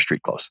the regular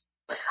street clothes?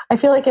 I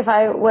feel like if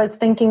I was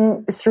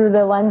thinking through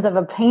the lens of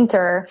a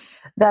painter,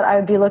 that I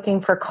would be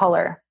looking for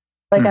color.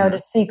 Like I would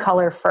see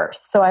color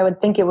first. So I would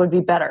think it would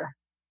be better.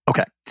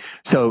 Okay.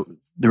 So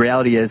the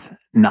reality is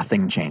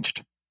nothing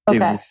changed.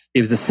 Okay. It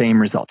was the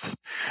same results.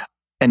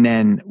 And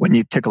then when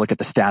you took a look at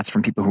the stats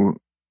from people who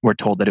were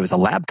told that it was a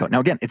lab coat. Now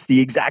again, it's the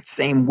exact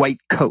same white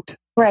coat.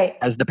 Right.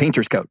 As the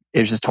painter's coat.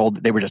 They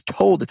were just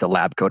told it's a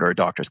lab coat or a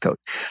doctor's coat.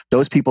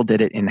 Those people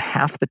did it in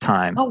half the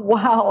time. Oh,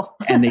 wow.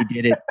 And they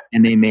did it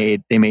and they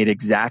made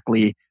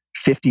exactly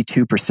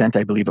 52%,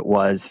 I believe it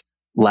was,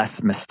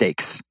 less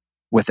mistakes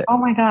with it. Oh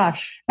my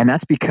gosh. And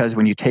that's because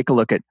when you take a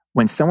look at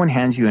when someone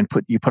hands you and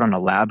you put on a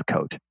lab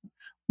coat,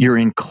 you're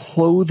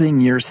enclothing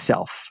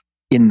yourself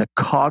in the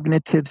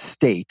cognitive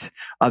state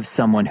of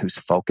someone who's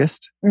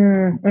focused,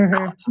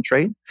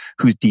 concentrate,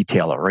 who's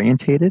detail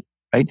orientated.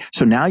 Right?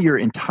 So now your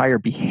entire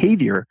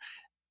behavior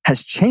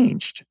has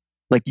changed.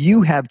 Like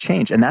you have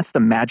changed. And that's the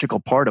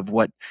magical part of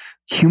what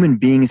human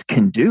beings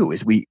can do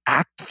is we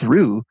act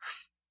through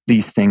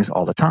these things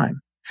all the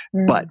time.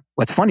 But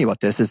what's funny about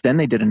this is then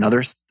they did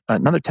another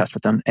test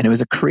with them and it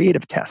was a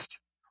creative test.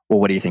 Well,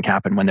 what do you think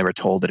happened when they were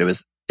told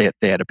that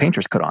they had a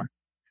painter's coat on?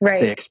 Right.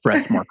 They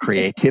expressed more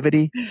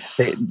creativity.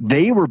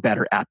 They were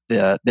better at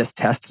this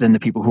test than the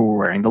people who were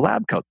wearing the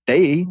lab coat.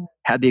 They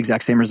had the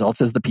exact same results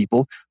as the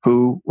people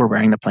who were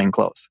wearing the plain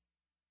clothes.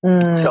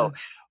 So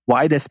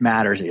why this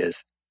matters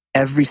is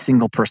every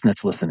single person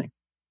that's listening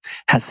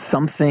has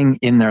something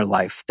in their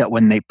life that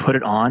when they put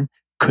it on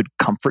could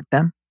comfort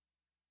them,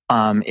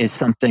 is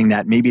something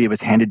that maybe it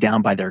was handed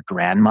down by their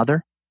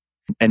grandmother.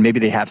 And maybe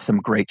they have some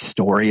great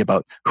story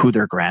about who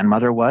their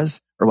grandmother was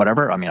or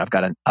whatever. I mean, I've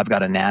got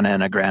a nana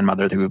and a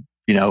grandmother who,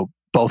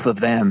 both of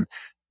them,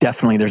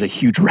 definitely there's a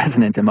huge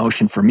resonant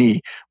emotion for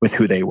me with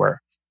who they were.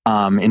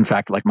 In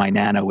fact, like my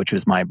nana, which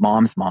was my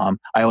mom's mom,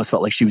 I always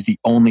felt like she was the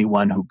only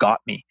one who got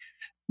me.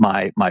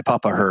 My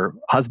papa, her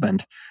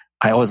husband,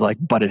 I always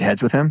butted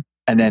heads with him.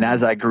 And then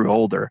as I grew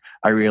older,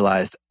 I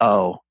realized,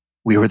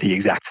 we were the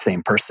exact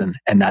same person.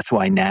 And that's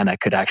why Nana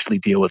could actually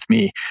deal with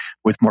me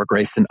with more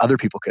grace than other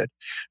people could.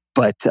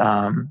 But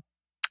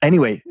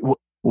anyway,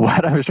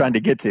 what I was trying to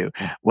get to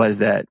was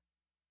that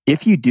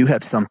if you do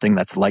have something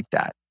that's like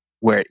that,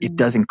 where it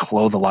doesn't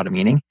clothe a lot of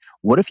meaning,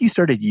 what if you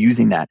started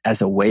using that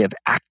as a way of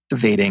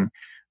activating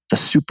the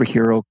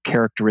superhero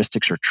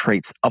characteristics or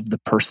traits of the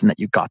person that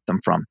you got them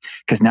from?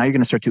 Because now you're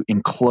going to start to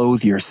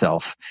enclothe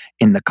yourself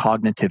in the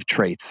cognitive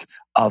traits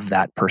of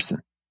that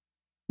person.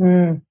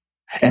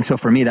 And so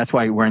for me, that's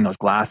why wearing those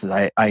glasses,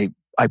 I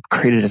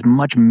created as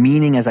much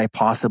meaning as I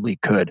possibly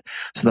could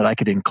so that I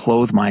could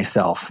enclose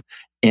myself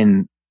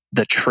in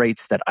the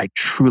traits that I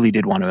truly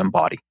did want to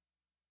embody.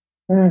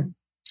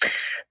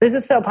 This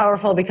is so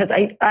powerful because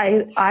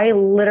I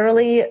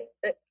literally,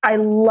 I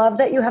love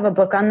that you have a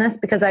book on this,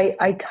 because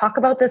I talk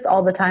about this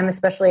all the time,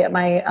 especially at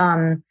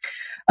my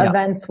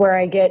events where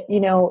I get,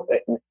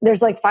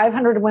 there's like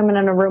 500 women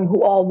in a room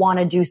who all want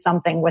to do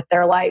something with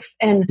their life.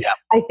 And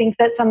I think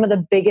that some of the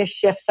biggest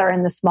shifts are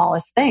in the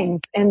smallest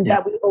things and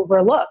that we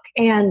overlook.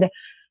 And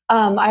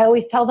I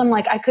always tell them,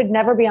 like, I could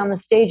never be on the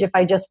stage if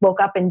I just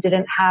woke up and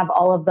didn't have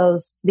all of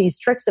these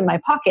tricks in my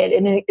pocket.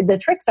 And the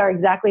tricks are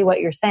exactly what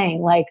you're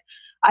saying. Like,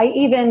 I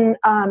even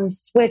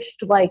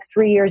switched like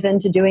 3 years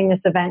into doing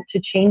this event to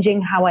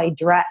changing how I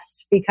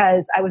dressed,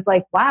 because I was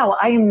like, wow,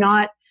 I am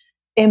not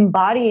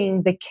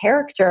embodying the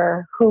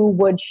character who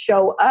would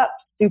show up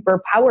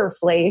super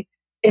powerfully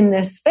in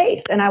this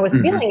space. And I was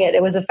feeling it.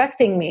 It was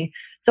affecting me.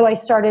 So I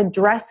started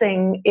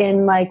dressing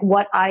in like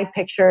what I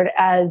pictured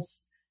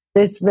as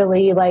this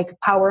really like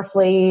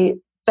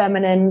powerfully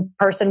feminine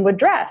person would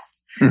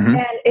dress.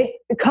 And it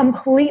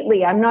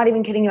completely, I'm not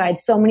even kidding you, I had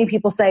so many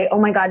people say, oh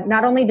my God,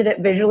 not only did it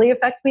visually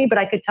affect me, but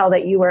I could tell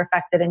that you were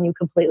affected and you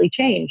completely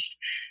changed.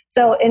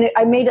 So,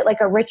 I made it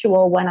like a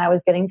ritual when I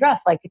was getting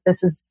dressed. Like,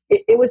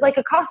 it was like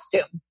a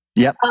costume.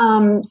 Yep.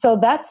 So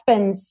that's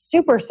been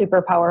super,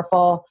 super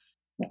powerful.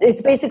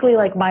 It's basically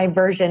like my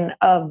version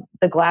of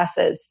the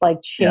glasses,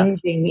 like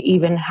changing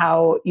even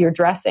how you're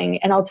dressing.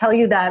 And I'll tell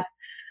you that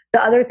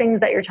the other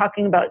things that you're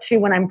talking about too,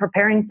 when I'm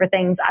preparing for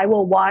things,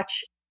 I'll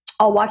watch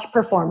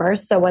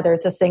performers. So whether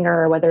it's a singer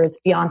or whether it's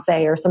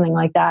Beyonce or something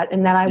like that.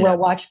 And then I will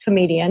watch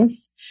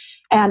comedians,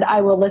 and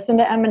I will listen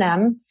to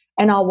Eminem,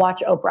 and I'll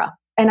watch Oprah.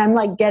 And I'm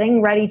like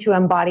getting ready to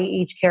embody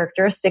each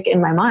characteristic in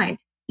my mind.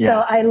 Yeah.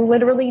 So I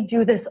literally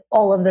do this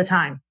all of the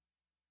time.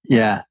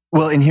 Yeah.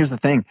 Well, and here's the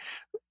thing.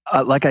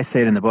 Like I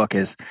say it in the book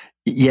is,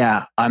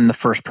 I'm the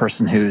first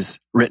person who's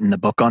written the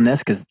book on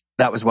this, because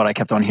that was what I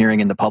kept on hearing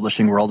in the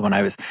publishing world when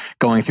I was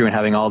going through and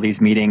having all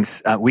these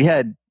meetings. We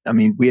had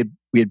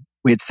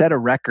set a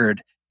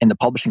record in the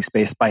publishing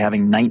space by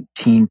having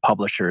 19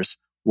 publishers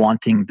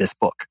wanting this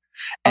book.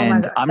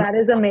 And that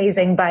is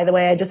amazing, by the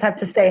way. I just have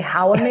to say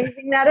how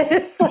amazing that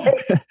is.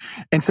 Like,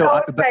 and so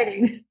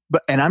exciting.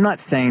 But I'm not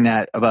saying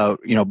that about,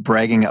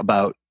 bragging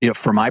about,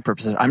 for my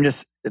purposes. I'm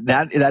just,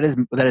 that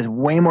is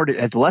way more, it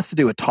has less to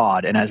do with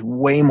Todd and has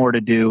way more to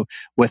do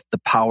with the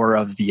power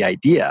of the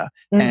idea.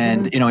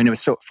 And, and it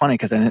was so funny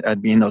because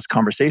I'd be in those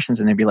conversations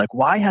and they'd be like,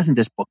 why hasn't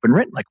this book been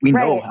written? Like, we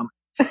know how.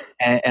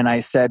 And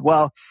I said,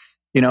 well,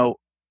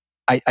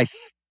 I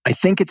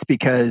think it's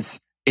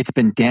because it's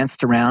been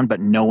danced around, but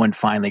no one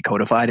finally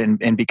codified.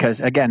 And because,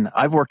 again,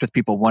 I've worked with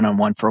people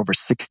one-on-one for over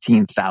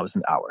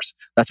 16,000 hours.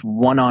 That's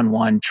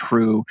one-on-one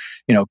true,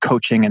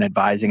 coaching and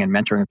advising and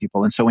mentoring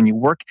people. And so when you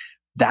work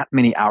that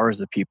many hours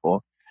with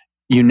people,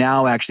 you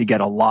now actually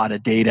get a lot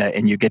of data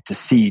and you get to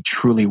see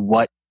truly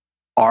what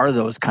are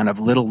those kind of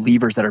little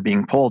levers that are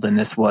being pulled. And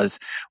this was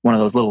one of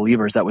those little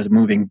levers that was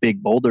moving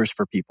big boulders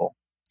for people.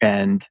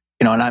 And,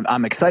 and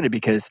I'm excited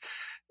because,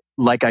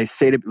 like I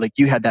say, like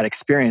you had that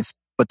experience.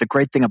 But the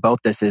great thing about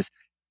this is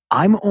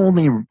I'm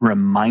only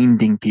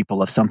reminding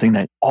people of something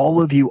that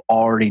all of you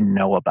already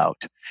know about.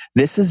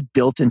 This is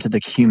built into the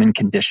human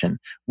condition.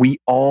 We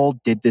all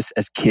did this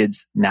as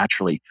kids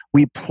naturally.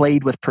 We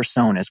played with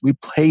personas. We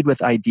played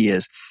with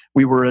ideas.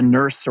 We were a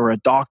nurse or a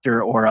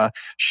doctor or a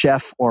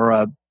chef or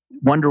a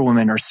Wonder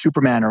Woman or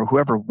Superman or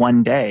whoever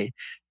one day.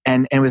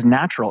 And it was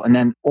natural. And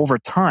then over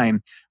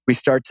time, we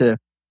start to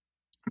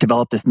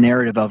develop this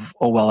narrative of,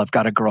 oh, well, I've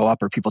got to grow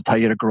up, or people tell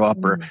you to grow up,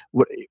 or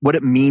what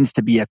it means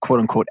to be a quote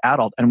unquote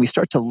adult. And we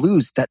start to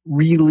lose that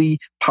really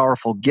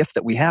powerful gift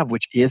that we have,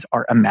 which is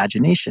our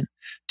imagination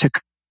to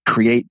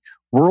create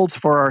worlds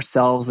for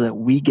ourselves that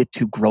we get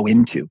to grow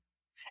into.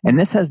 And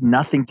this has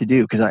nothing to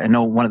do, because I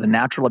know one of the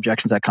natural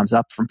objections that comes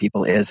up from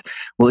people is,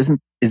 well,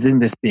 isn't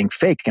this being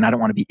fake? And I don't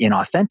want to be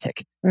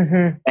inauthentic.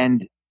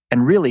 And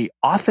really,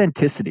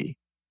 authenticity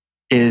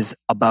is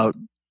about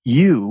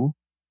you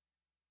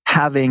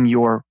having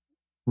your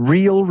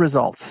real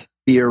results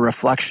be a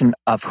reflection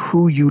of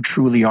who you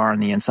truly are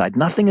on the inside.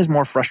 Nothing is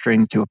more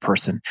frustrating to a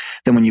person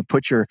than when you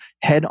put your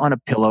head on a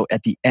pillow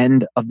at the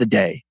end of the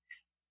day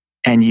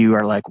and you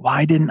are like,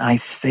 why didn't I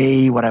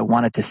say what I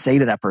wanted to say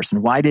to that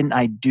person? Why didn't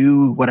I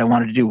do what I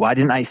wanted to do? Why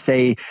didn't I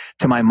say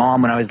to my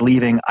mom when I was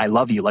leaving, I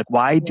love you? Like,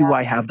 why do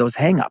I have those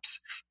hangups?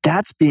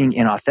 That's being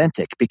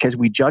inauthentic, because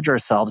we judge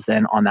ourselves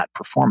then on that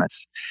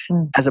performance.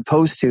 As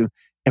opposed to,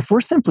 if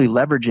we're simply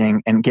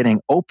leveraging and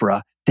getting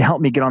Oprah to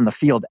help me get on the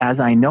field as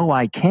I know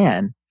I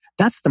can,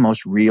 that's the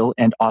most real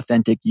and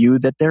authentic you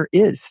that there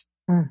is.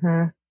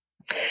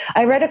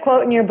 I read a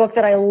quote in your book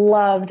that I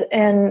loved,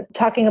 and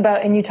talking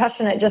about, and you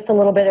touched on it just a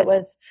little bit. It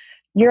was,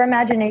 your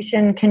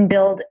imagination can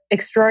build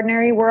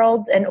extraordinary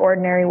worlds and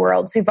ordinary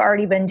worlds. You've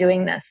already been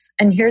doing this.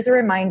 And here's a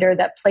reminder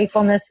that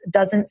playfulness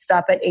doesn't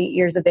stop at 8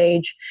 years of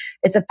age.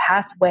 It's a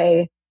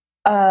pathway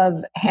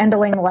of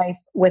handling life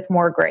with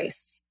more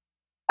grace.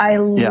 I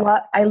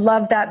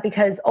love that,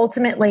 because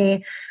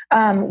ultimately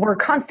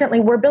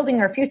we're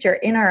building our future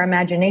in our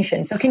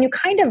imagination. So can you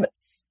kind of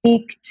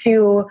speak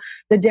to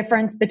the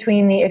difference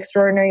between the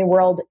extraordinary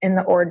world and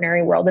the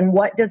ordinary world, and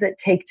what does it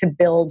take to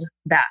build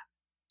that?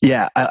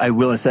 Yeah, I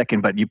will in a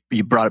second, but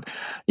you brought up,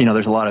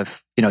 there's a lot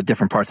of,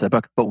 different parts of that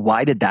book, but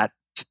why did that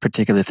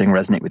particular thing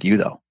resonate with you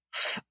though?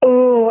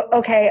 Oh,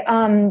 okay.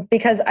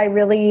 Because I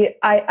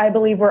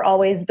believe we're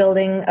always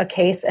building a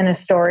case and a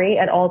story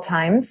at all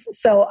times.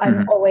 So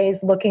I'm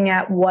always looking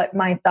at what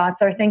my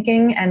thoughts are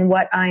thinking and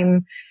what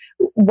I'm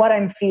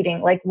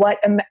feeding. Like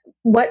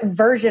what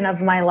version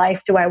of my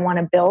life do I want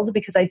to build?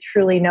 Because I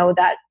truly know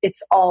that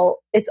it's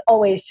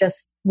always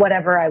just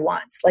whatever I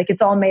want. Like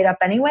it's all made up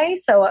anyway.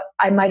 So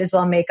I might as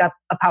well make up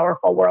a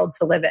powerful world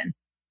to live in.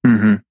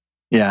 Mm-hmm.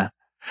 Yeah.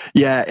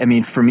 Yeah. I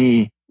mean, for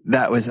me,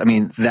 that was,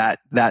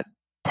 that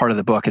part of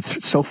the book,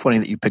 it's so funny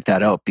that you picked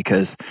that out,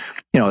 because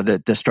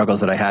the struggles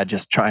that I had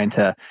just trying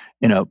to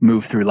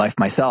move through life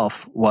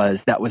myself,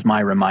 that was my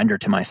reminder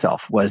to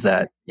myself, was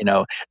that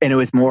and it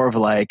was more of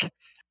like,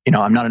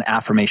 I'm not an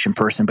affirmation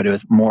person, but it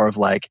was more of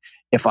like,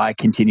 if I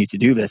continue to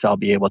do this, I'll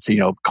be able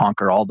to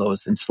conquer all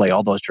those and slay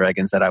all those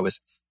dragons that I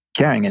was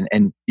carrying,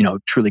 and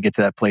truly get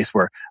to that place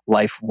where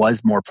life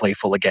was more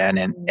playful again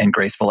and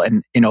graceful,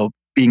 and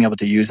being able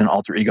to use an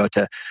alter ego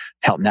to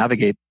help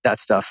navigate that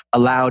stuff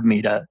allowed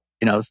me to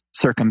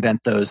circumvent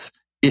those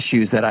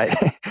issues that I,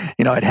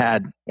 I'd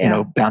had,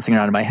 bouncing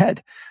around in my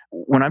head.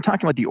 When I'm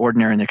talking about the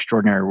ordinary and the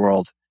extraordinary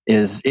world,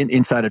 is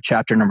inside of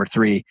chapter number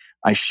 3,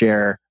 I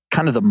share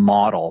kind of the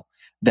model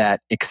that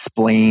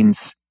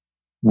explains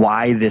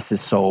why this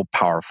is so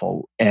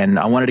powerful. And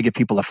I wanted to give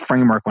people a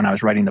framework when I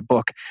was writing the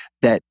book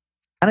that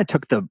kind of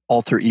took the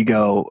alter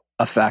ego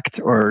effect,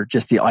 or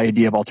just the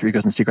idea of alter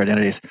egos and secret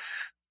identities,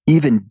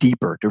 even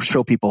deeper, to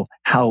show people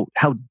how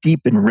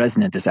deep and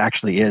resonant this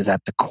actually is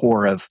at the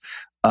core of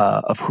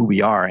who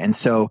we are. And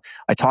so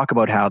I talk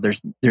about how there's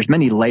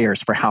many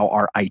layers for how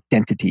our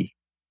identity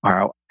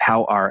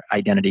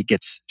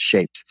gets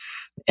shaped.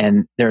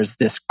 And there's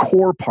this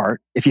core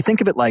part. If you think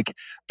of it like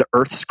the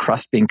Earth's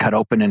crust being cut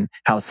open, and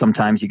how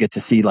sometimes you get to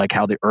see like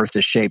how the Earth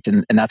is shaped,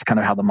 and that's kind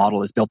of how the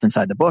model is built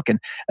inside the book. And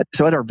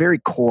so at our very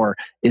core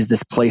is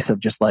this place of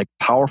just like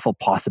powerful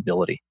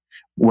possibility,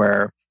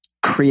 where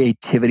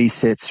creativity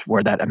sits,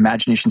 where that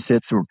imagination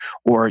sits,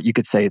 or you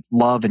could say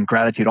love and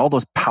gratitude, all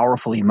those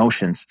powerful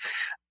emotions.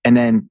 And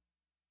then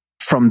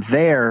from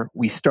there,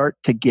 we start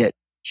to get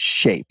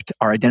shaped.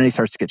 Our identity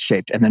starts to get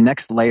shaped. And the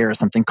next layer is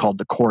something called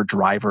the core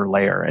driver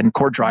layer. And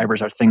core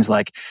drivers are things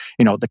like,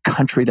 the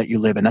country that you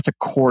live in. That's a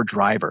core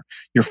driver.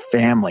 Your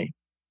family.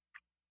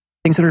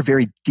 Things that are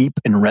very deep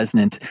and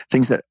resonant,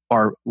 things that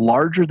are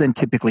larger than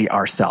typically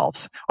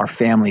ourselves. Our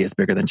family is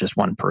bigger than just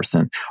one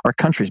person. Our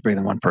country is bigger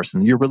than one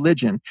person. Your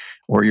religion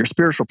or your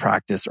spiritual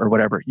practice or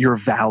whatever, your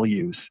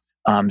values,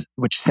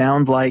 which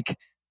sound like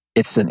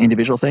it's an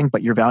individual thing,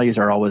 but your values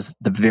are always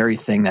the very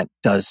thing that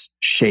does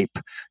shape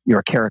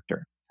your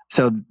character.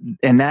 So,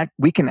 and that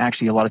we can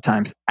actually a lot of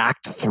times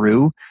act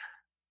through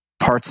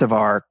parts of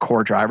our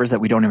core drivers that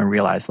we don't even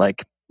realize,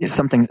 like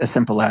something as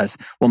simple as,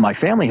 well, my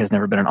family has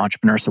never been an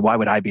entrepreneur, so why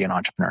would I be an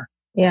entrepreneur?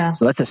 Yeah.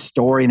 So that's a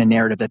story and a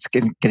narrative that's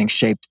getting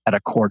shaped at a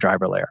core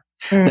driver layer.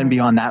 Then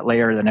beyond that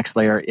layer, the next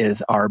layer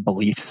is our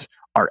beliefs,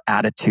 our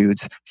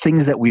attitudes,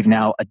 things that we've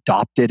now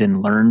adopted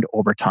and learned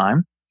over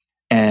time.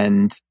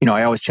 And,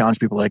 I always challenge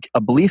people, like, a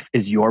belief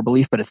is your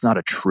belief, but it's not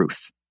a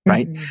truth,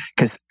 right?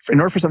 Because in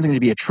order for something to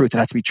be a truth, it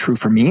has to be true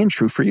for me and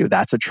true for you.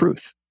 That's a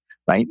truth.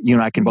 Right? You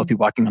and I can both be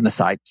walking on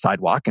the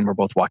sidewalk, and we're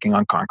both walking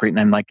on concrete. And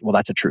I'm like, well,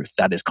 that's a truth.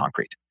 That is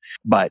concrete.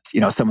 But,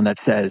 someone that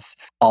says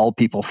all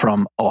people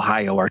from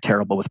Ohio are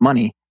terrible with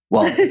money,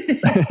 well,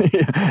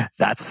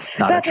 that's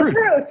not a truth.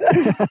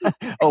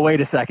 Oh,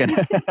 wait a second.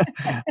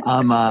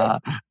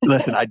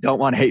 Listen, I don't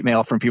want hate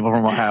mail from people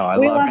from Ohio.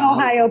 We love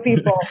Ohio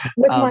people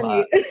with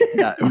money.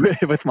 Yeah,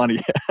 with money.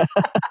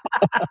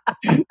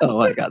 Oh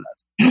my God,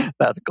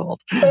 that's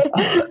gold.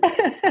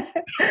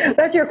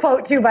 That's your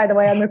quote too, by the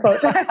way, on the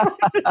quote.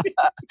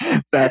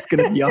 That's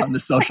going to be on the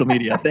social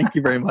media. Thank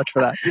you very much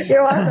for that.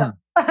 You're welcome.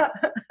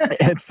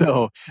 And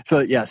so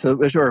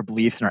there's our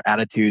beliefs and our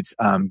attitudes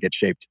get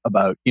shaped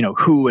about,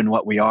 who and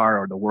what we are,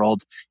 or the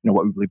world,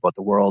 what we believe about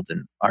the world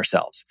and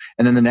ourselves.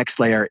 And then the next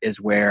layer is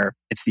where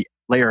it's the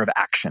layer of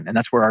action. And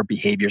that's where our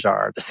behaviors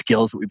are, the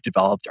skills that we've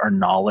developed, our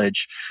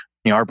knowledge.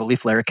 Our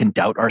belief layer can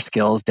doubt our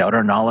skills, doubt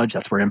our knowledge.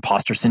 That's where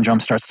imposter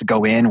syndrome starts to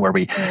go in, where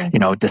we,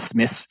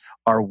 dismiss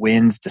our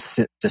wins,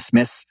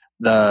 dismiss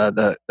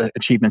the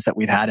achievements that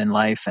we've had in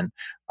life, and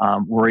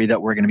worry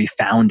that we're going to be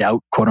found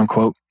out, quote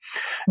unquote.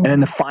 And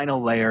then the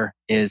final layer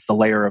is the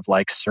layer of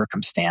like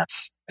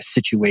circumstance, a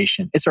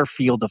situation. It's our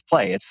field of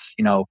play. It's,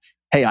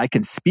 hey, I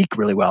can speak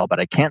really well, but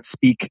I can't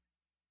speak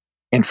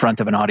in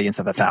front of an audience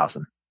of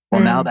 1,000.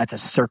 Well, now that's a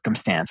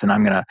circumstance, and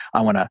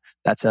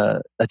that's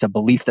a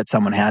belief that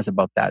someone has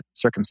about that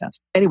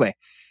circumstance. Anyway,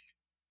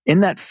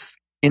 in that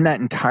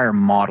entire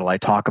model, I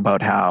talk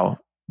about how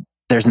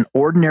there's an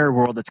ordinary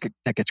world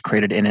that gets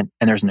created in it,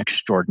 and there's an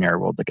extraordinary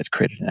world that gets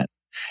created in it.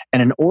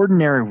 And an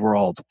ordinary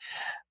world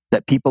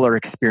that people are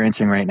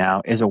experiencing right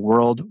now is a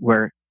world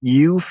where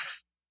you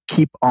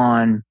keep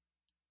on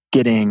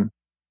getting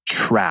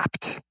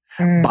trapped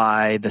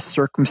by the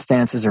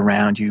circumstances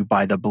around you,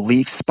 by the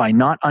beliefs, by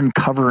not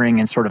uncovering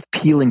and sort of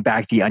peeling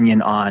back the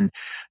onion on,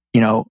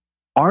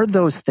 are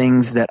those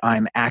things that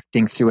I'm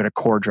acting through at a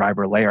core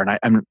driver layer? And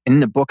I'm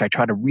in the book, I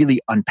try to really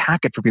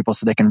unpack it for people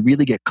so they can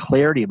really get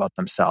clarity about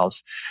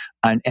themselves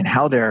and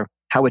how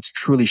it's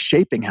truly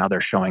shaping how they're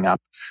showing up,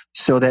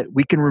 so that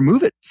we can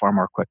remove it far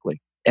more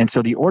quickly. And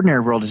so the ordinary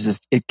world is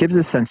just, it gives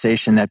a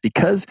sensation that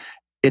because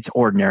it's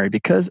ordinary,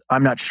 because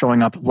I'm not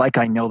showing up like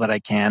I know that I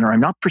can, or I'm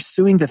not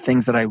pursuing the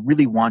things that I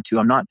really want to.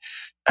 I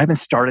haven't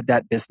started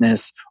that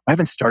business. I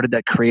haven't started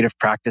that creative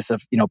practice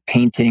of,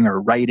 painting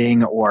or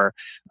writing, or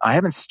I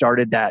haven't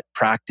started that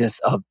practice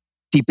of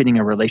deepening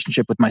a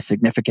relationship with my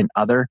significant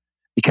other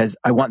because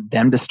I want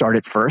them to start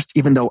it first,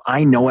 even though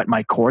I know at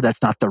my core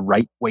that's not the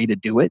right way to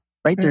do it,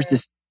 right? Mm-hmm.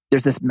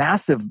 There's this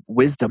massive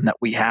wisdom that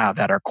we have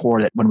at our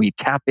core that when we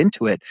tap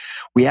into it,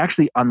 we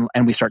actually, and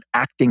we start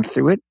acting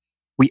through it,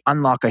 we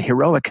unlock a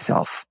heroic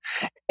self.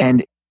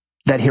 And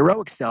that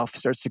heroic self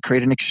starts to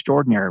create an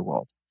extraordinary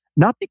world.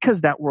 Not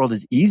because that world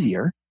is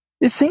easier.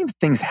 The same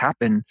things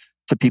happen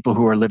to people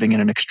who are living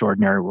in an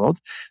extraordinary world,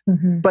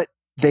 but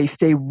they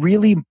stay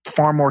really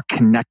far more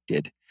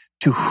connected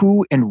to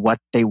who and what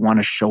they want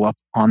to show up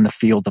on the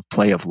field of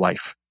play of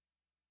life.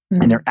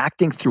 And they're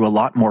acting through a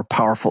lot more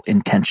powerful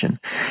intention.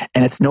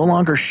 And it's no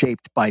longer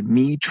shaped by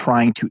me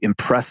trying to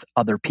impress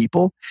other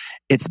people.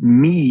 It's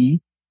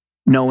me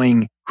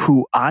knowing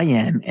who I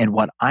am and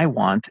what I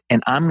want.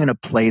 And I'm going to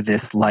play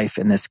this life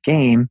in this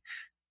game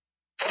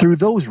through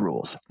those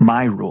rules,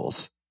 my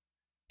rules,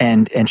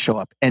 and show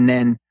up. And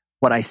then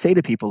what I say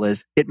to people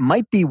is, it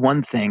might be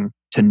one thing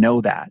to know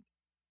that.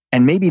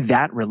 And maybe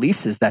that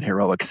releases that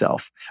heroic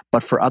self.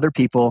 But for other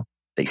people,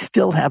 they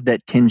still have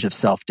that tinge of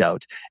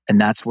self-doubt. And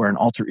that's where an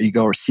alter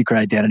ego or secret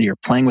identity or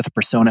playing with a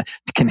persona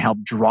can help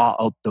draw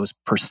out those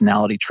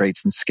personality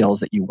traits and skills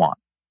that you want.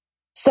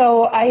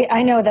 So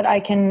I know that I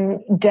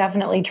can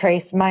definitely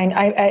trace mine.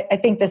 I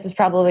think this is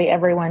probably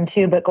everyone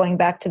too, but going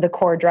back to the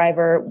core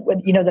driver,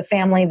 the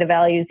family, the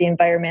values, the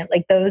environment,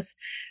 like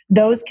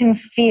those can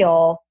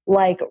feel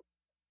like,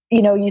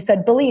 you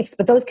said beliefs,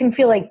 but those can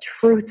feel like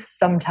truths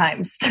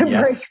sometimes to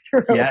break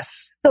through.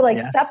 Yes. So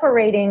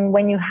separating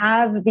when you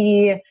have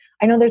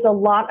I know there's a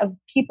lot of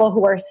people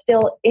who are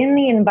still in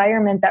the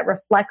environment that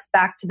reflects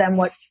back to them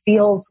what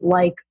feels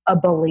like a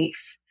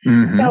belief.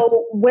 Mm-hmm.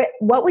 So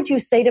what would you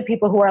say to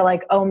people who are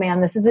like, oh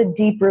man, this is a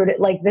deep rooted,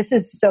 like this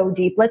is so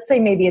deep. Let's say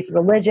maybe it's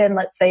religion.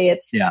 Let's say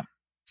it's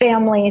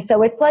family.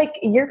 So it's like,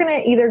 you're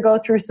going to either go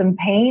through some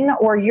pain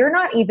or you're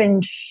not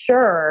even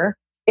sure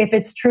if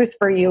it's truth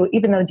for you,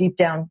 even though deep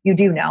down you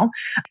do know.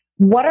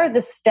 What are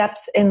the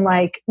steps in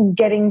like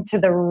getting to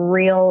the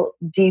real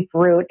deep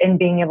root and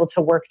being able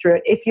to work through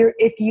it?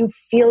 If you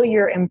feel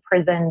you're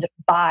imprisoned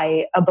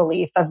by a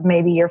belief of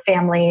maybe your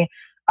family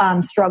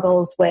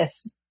struggles with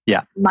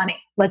money,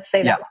 let's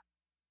say that one.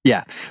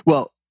 Yeah.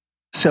 Well,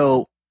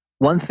 so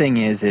one thing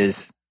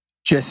is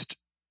just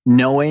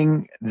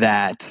knowing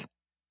that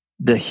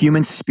the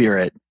human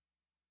spirit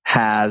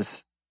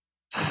has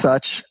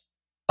such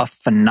a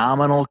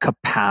phenomenal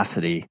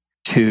capacity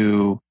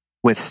to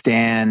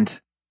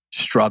withstand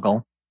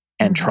struggle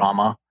and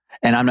trauma.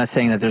 And I'm not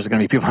saying that there's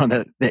going to be people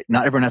that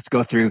not everyone has to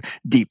go through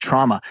deep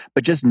trauma,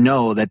 but just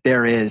know that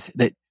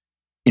the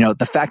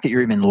fact that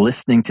you're even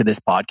listening to this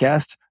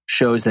podcast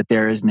shows that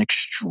there is an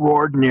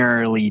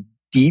extraordinarily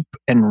deep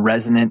and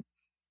resonant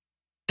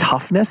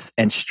toughness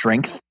and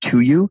strength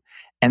to you.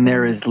 And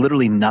there is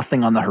literally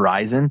nothing on the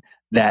horizon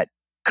that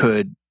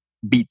could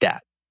beat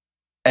that.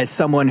 As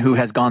someone who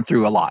has gone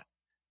through a lot,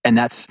 and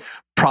that's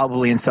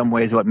probably in some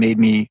ways what made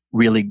me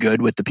really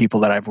good with the people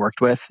that I've worked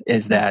with,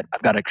 is that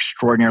I've got an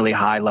extraordinarily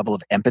high level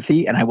of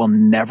empathy, and I will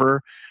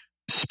never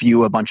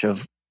spew a bunch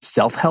of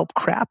self-help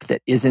crap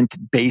that isn't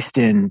based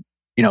in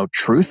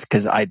truth,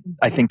 because I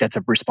think that's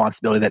a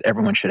responsibility that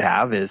everyone should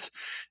have, is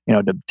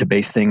to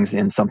base things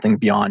in something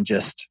beyond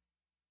just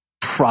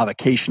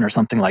provocation or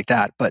something like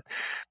that. But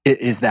it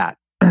is that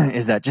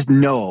just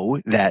know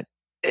that,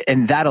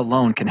 and that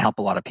alone can help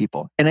a lot of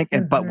people.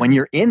 But when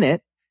you're in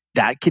it,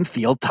 that can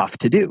feel tough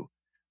to do.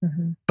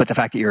 Mm-hmm. But the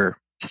fact that you're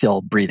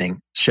still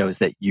breathing shows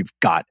that you've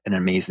got an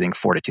amazing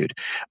fortitude.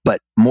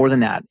 But more than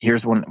that,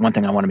 here's one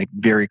thing I want to make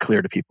very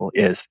clear to people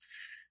is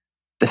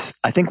this.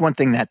 I think one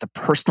thing that the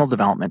personal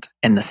development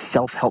and the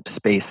self-help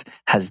space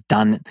has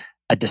done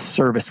a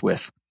disservice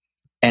with,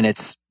 and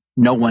it's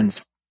no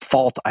one's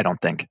fault, I don't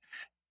think,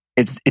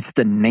 it's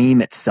the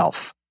name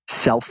itself,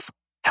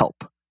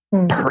 self-help,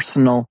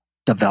 personal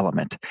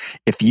development.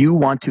 If you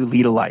want to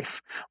lead a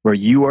life where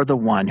you are the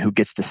one who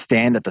gets to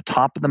stand at the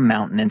top of the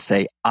mountain and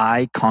say,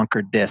 I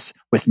conquered this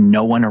with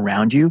no one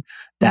around you,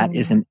 that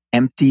is an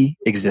empty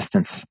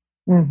existence.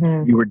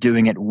 Mm-hmm. You are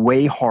doing it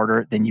way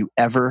harder than you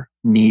ever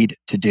need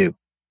to do.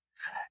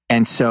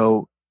 And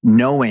so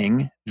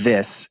knowing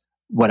this,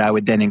 what I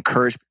would then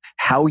encourage,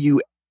 how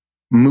you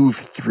move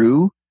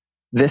through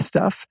this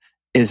stuff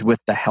is with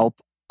the help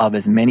of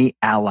as many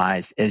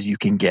allies as you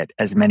can get,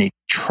 as many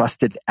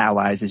trusted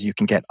allies as you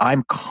can get.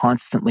 I'm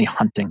constantly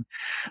hunting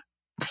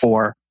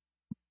for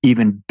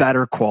even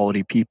better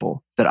quality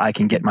people that I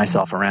can get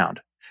myself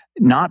around.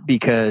 Not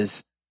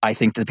because I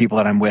think the people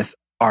that I'm with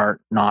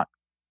are not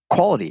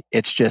quality.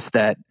 It's just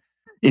that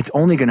it's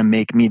only going to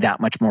make me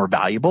that much more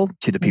valuable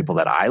to the people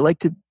that I like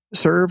to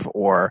serve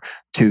or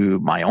to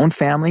my own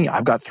family.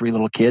 I've got 3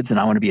 little kids and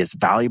I want to be as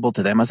valuable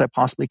to them as I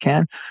possibly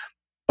can.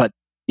 But,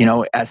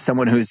 as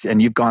someone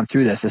and you've gone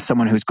through this, as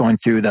someone who's going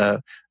through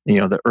the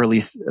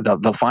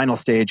final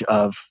stage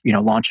of,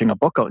 launching a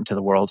book out into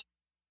the world,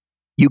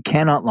 you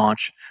cannot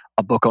launch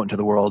a book out into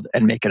the world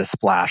and make it a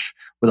splash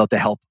without the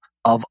help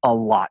of a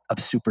lot of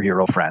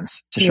superhero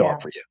friends to show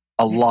up for you,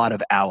 a lot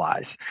of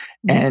allies.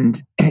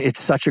 And it's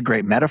such a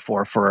great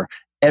metaphor for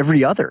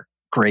every other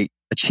great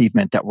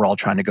achievement that we're all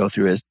trying to go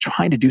through. Is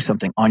trying to do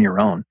something on your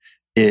own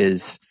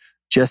is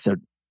just a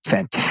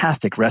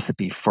fantastic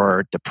recipe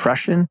for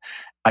depression,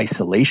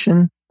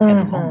 isolation,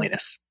 and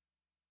loneliness.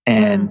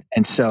 And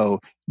so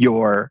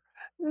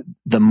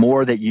the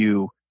more that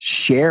you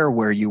share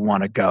where you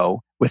want to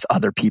go with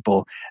other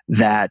people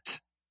that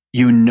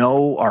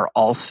are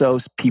also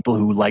people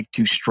who like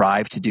to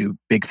strive to do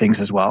big things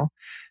as well,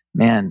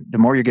 man, the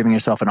more you're giving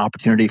yourself an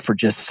opportunity for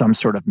just some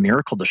sort of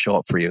miracle to show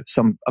up for you,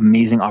 some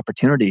amazing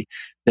opportunity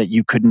that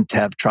you couldn't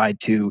have tried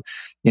to,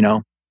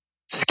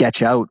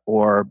 sketch out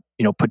or,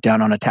 put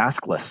down on a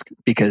task list,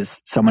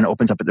 because someone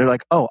opens up and they're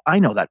like, oh, I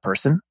know that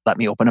person. Let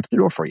me open up the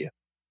door for you.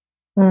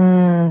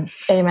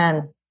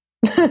 Amen.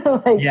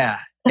 Yeah.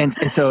 And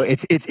so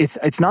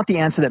it's not the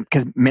answer that,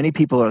 because many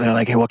people they're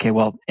like, hey, okay,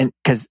 well, and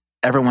because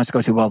everyone wants to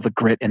go to, the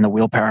grit and the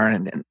willpower.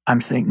 And I'm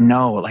saying,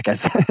 no, like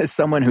as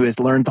someone who has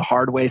learned the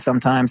hard way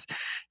sometimes,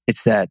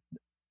 it's that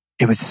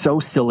it was so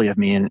silly of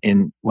me.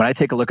 And when I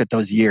take a look at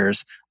those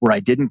years where I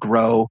didn't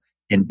grow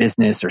in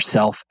business or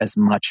self as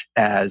much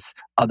as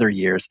other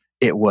years,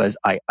 it was,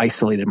 I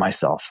isolated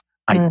myself.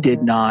 I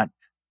did not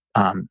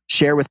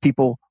share with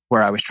people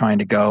where I was trying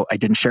to go. I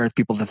didn't share with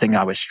people the thing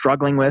I was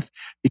struggling with,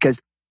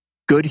 because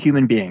good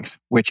human beings,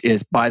 which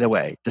is, by the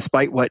way,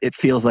 despite what it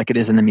feels like it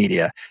is in the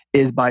media,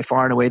 is by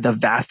far and away the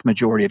vast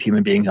majority of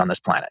human beings on this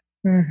planet.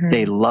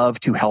 They love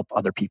to help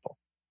other people.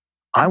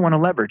 I want to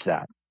leverage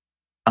that.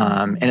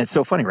 And it's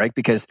so funny, right?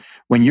 Because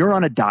when you're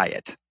on a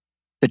diet,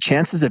 the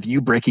chances of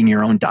you breaking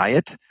your own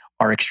diet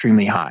are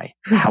extremely high.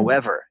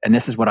 However, and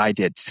this is what I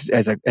did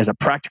as a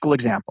practical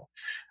example,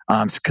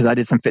 because I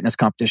did some fitness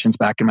competitions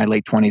back in my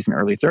late 20s and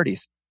early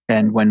 30s.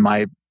 And when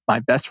my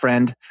best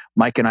friend,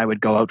 Mike, and I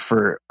would go out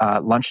for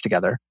lunch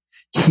together,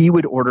 he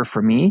would order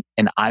for me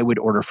and I would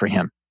order for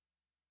him.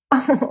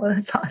 Oh,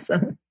 that's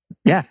awesome.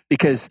 Yeah,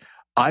 because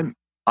I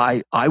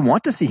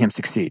want to see him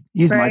succeed.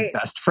 He's my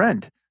best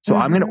friend. So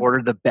I'm going to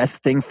order the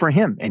best thing for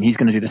him and he's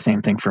going to do the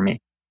same thing for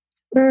me.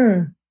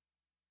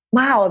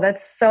 Wow,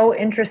 that's so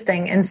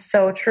interesting and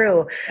so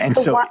true. And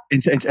so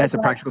as a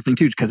practical thing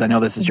too, because I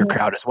know this is your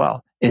crowd as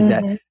well, is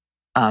that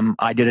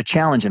I did a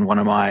challenge in one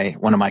of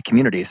my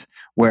communities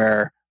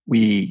where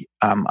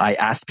I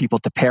asked people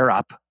to pair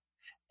up,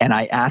 and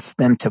I asked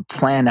them to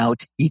plan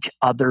out each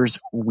other's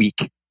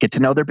week, get to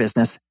know their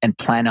business, and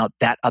plan out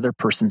that other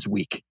person's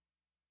week.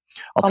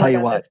 I'll tell you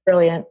what, that's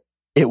brilliant.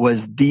 It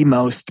was the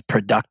most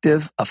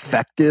productive,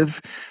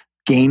 effective,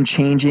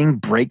 game-changing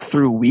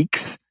breakthrough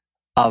weeks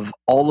of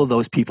all of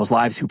those people's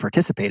lives who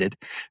participated,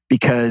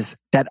 because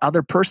that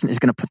other person is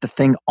going to put the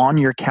thing on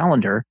your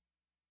calendar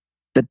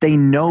that they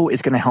know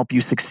is going to help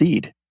you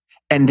succeed.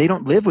 And they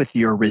don't live with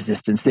your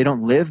resistance. They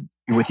don't live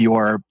with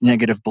your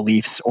negative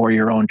beliefs or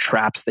your own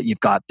traps that you've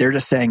got. They're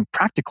just saying,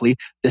 practically,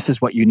 this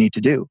is what you need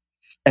to do.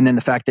 And then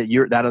the fact that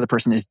that other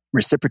person is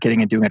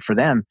reciprocating and doing it for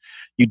them,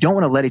 you don't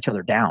want to let each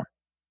other down.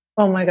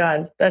 Oh my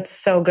God, that's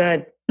so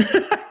good.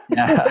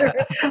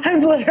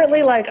 I'm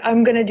literally like,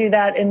 I'm going to do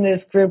that in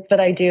this group that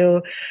I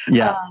do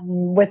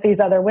with these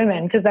other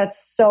women, because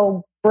that's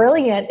so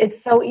brilliant.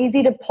 It's so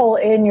easy to pull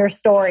in your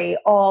story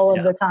all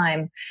of the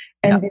time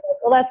and be like,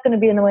 well, that's going to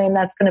be in the way and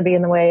that's going to be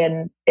in the way.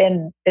 And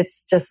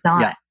it's just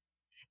not.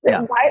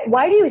 Yeah.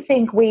 Why do you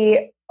think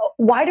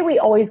why do we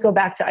always go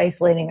back to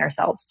isolating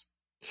ourselves?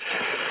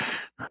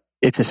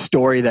 It's a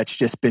story that's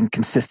just been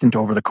consistent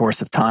over the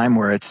course of time,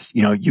 where it's,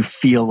 you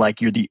feel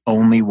like you're the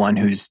only one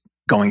who's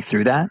going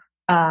through that.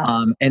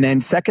 And then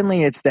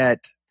secondly, it's that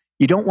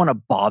you don't want to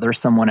bother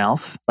someone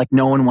else. Like,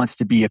 no one wants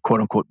to be a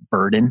quote unquote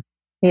burden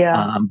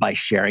by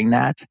sharing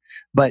that.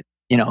 But,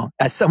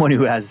 as someone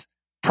who has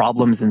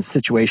problems and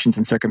situations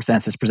and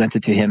circumstances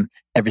presented to him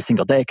every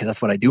single day, because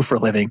that's what I do for a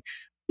living,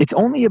 it's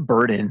only a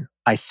burden,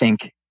 I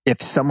think, if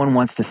someone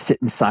wants to sit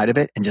inside of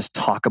it and just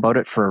talk about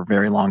it for a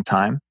very long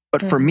time.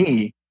 But for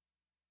me,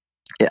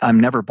 I'm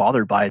never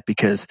bothered by it,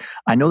 because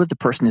I know that the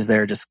person is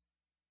there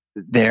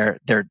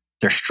they're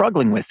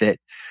struggling with it,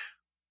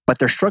 but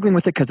they're struggling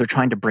with it because they're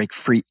trying to break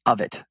free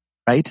of it,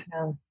 right?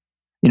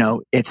 Yeah.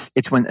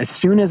 It's when, as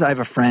soon as I have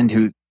a friend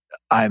who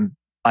I'm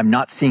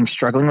not seeing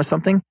struggling with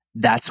something,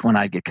 that's when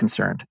I get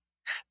concerned,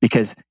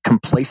 because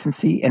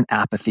complacency and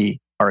apathy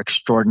are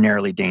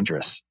extraordinarily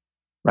dangerous.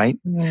 right?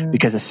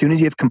 Because as soon as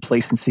you have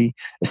complacency,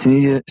 as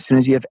soon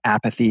as you have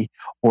apathy,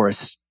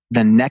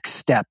 the next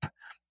step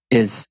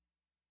is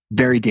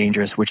very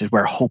dangerous, which is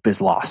where hope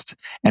is lost.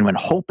 And when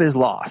hope is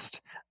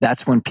lost,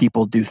 that's when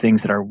people do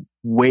things that are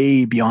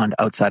way beyond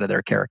outside of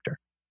their character.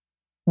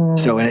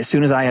 So, and as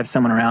soon as I have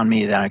someone around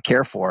me that I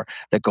care for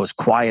that goes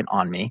quiet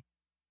on me,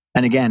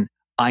 and again,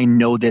 I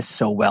know this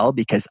so well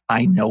because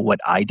I know what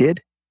I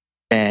did,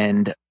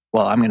 and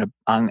well, I'm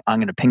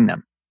gonna ping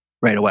them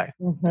right away.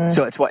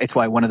 So it's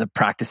why one of the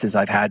practices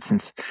I've had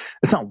since,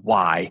 it's not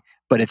why,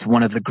 but it's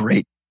one of the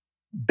great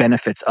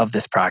benefits of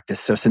this practice.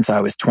 So since I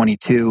was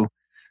 22,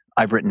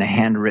 I've written a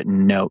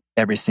handwritten note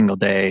every single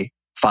day,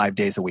 5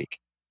 days a week.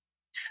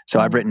 So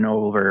I've written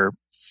over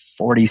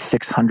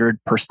 4,600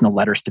 personal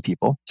letters to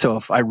people. So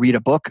if I read a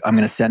book, I'm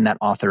going to send that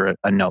author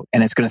a note.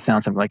 And it's going to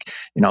sound something like,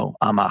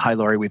 hi,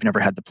 Laurie, we've never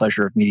had the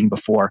pleasure of meeting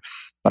before,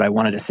 but I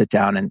wanted to sit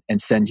down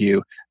and send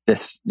you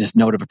this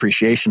note of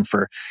appreciation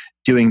for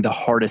doing the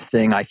hardest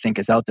thing I think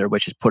is out there,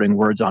 which is putting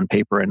words on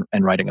paper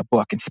and writing a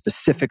book. And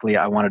specifically,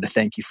 I wanted to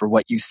thank you for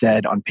what you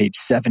said on page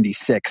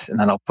 76. And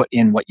then I'll put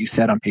in what you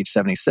said on page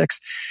 76.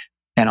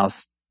 And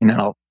then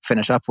I'll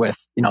finish up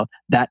with,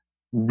 that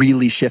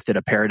really shifted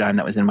a paradigm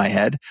that was in my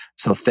head.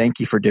 So thank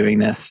you for doing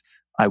this.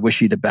 I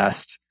wish you the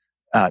best,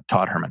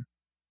 Todd Herman.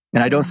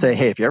 And I don't say,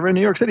 hey, if you're ever in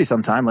New York City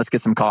sometime, let's get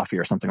some coffee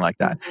or something like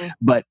that.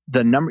 But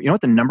you know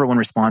what the number one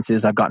response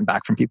is I've gotten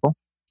back from people?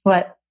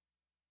 What?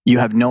 You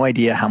have no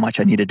idea how much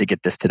I needed to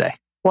get this today.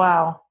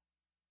 Wow.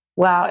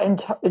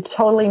 And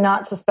totally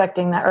not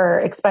suspecting that or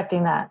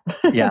expecting that.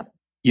 Yeah.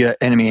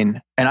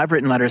 And I've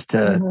written letters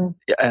to,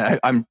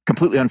 I'm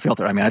completely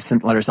unfiltered. I've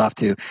sent letters off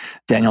to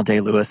Daniel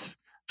Day-Lewis,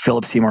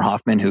 Philip Seymour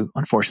Hoffman, who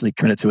unfortunately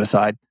committed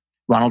suicide,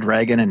 Ronald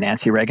Reagan and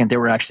Nancy Reagan. They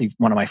were actually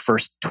one of my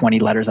first 20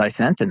 letters I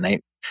sent,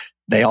 and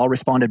they all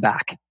responded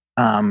back.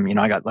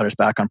 I got letters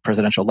back on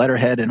presidential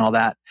letterhead and all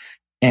that.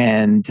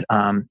 And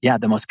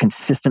the most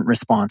consistent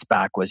response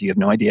back was, you have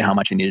no idea how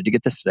much I needed to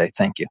get this today.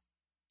 Thank you.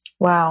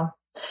 Wow.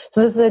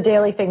 So this is a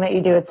daily thing that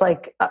you do. It's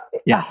like a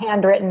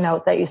handwritten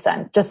note that you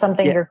send, just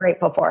something you're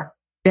grateful for.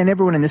 And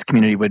everyone in this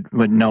community would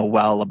know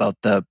well about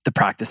the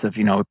practice of,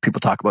 people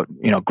talk about,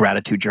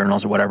 gratitude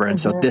journals or whatever. And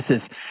so this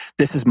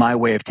is my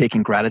way of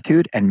taking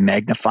gratitude and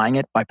magnifying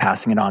it by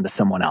passing it on to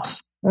someone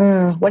else.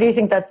 What do you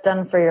think that's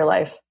done for your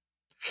life?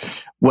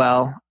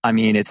 Well,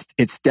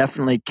 it's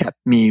definitely kept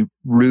me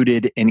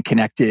rooted and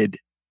connected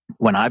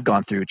when I've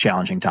gone through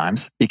challenging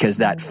times, because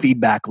that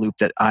feedback loop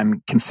that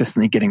I'm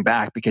consistently getting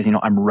back, because,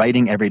 I'm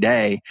writing every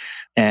day,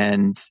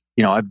 and,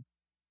 I've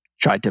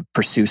tried to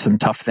pursue some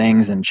tough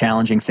things and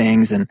challenging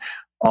things and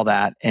all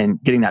that,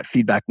 and getting that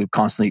feedback loop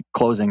constantly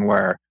closing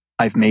where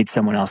I've made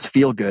someone else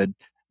feel good,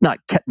 not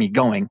kept me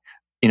going,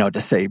 to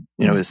say,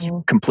 is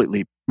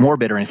completely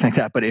morbid or anything like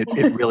that, but it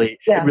really,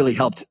 it really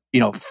helped,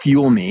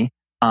 fuel me,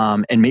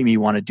 and made me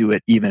want to do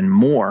it even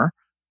more.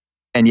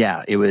 And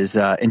it was,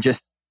 and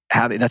just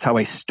that's how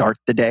I start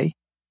the day.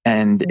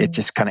 And it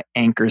just kind of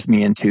anchors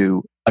me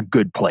into a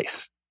good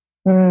place.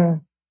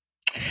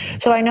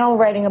 So I know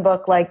writing a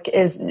book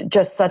is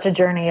just such a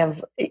journey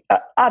of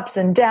ups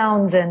and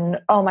downs, and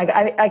oh my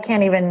God,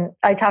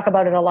 I talk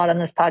about it a lot on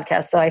this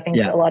podcast. So I think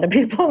a lot of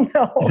people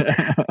know,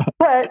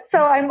 but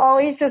so I'm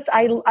always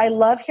I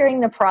love hearing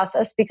the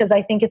process, because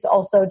I think it's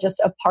also just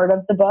a part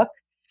of the book.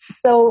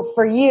 So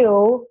for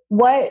you,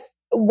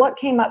 what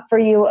came up for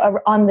you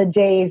on the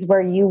days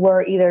where you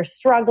were either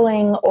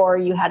struggling or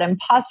you had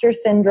imposter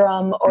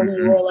syndrome, or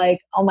you were like,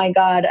 oh my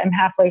God, I'm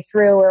halfway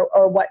through,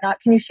 or whatnot?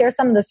 Can you share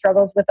some of the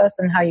struggles with us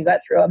and how you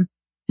got through them?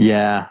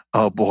 Yeah.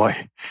 Oh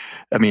boy.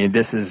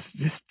 This is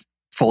just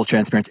full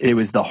transparency. It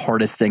was the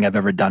hardest thing I've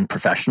ever done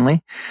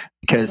professionally,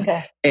 because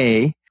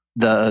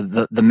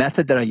the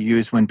method that I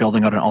used when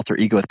building out an alter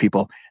ego with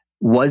people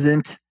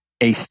wasn't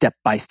a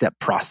step-by-step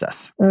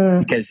process,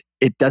 because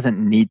it doesn't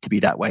need to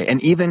be that way.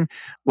 And even,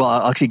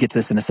 I'll actually get to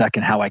this in a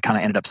second, how I kind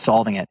of ended up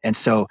solving it. And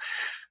so,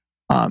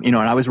 and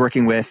I was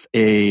working with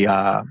a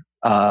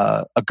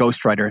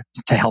ghostwriter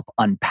to help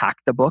unpack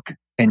the book.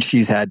 And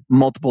she's had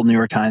multiple New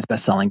York Times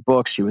bestselling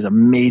books. She was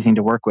amazing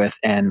to work with.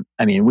 And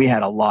we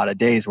had a lot of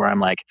days where I'm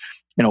like,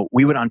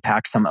 we would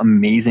unpack some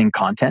amazing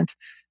content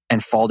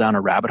and fall down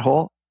a rabbit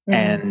hole.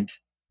 And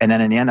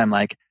then in the end, I'm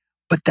like,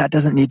 but that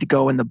doesn't need to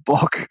go in the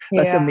book.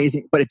 That's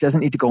amazing. But it doesn't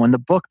need to go in the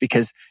book,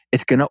 because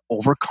it's going to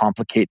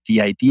overcomplicate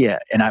the idea.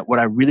 And what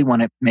I really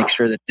want to make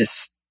sure that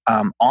this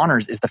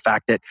honors is the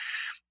fact that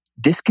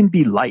this can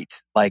be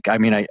light. I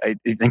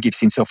think you've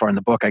seen so far in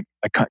the book, I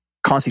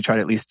constantly try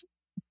to at least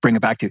bring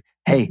it back to,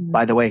 hey,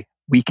 by the way,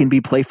 we can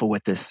be playful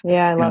with this.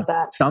 Yeah, I love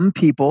that. Some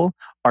people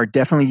are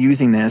definitely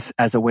using this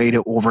as a way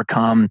to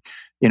overcome,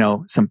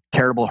 some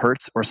terrible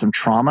hurts or some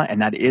trauma.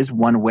 And that is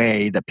one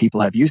way that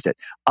people have used it.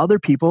 Other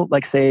people,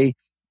 like say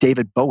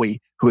David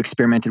Bowie, who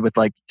experimented with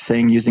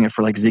using it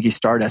for Ziggy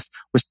Stardust,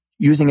 was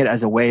using it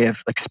as a way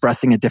of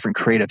expressing a different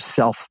creative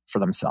self for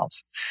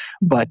themselves.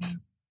 But,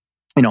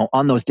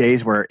 on those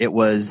days where it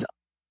was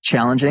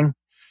challenging,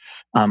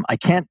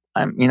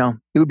 it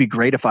would be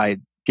great if I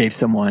gave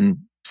someone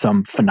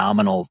some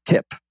phenomenal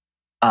tip.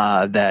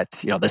 that,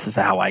 this is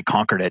how I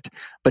conquered it.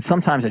 But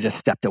sometimes I just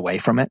stepped away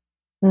from it.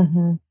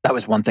 Mm-hmm. That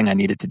was one thing I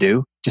needed to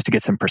do just to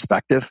get some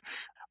perspective.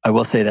 I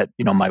will say that,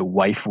 my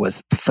wife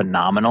was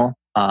phenomenal.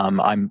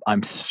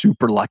 I'm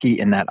super lucky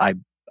in that I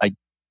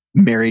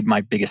married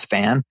my biggest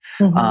fan.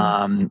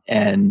 Mm-hmm.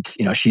 And,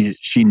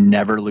 she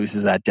never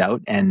loses that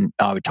doubt. And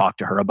I would talk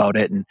to her about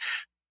it, and,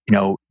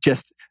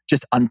 just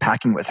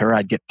unpacking with her,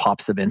 I'd get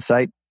pops of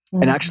insight.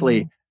 Mm-hmm. And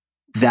actually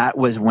that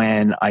was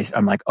when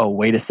I'm like, oh,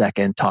 wait a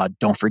second, Todd,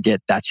 don't forget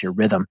that's your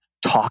rhythm.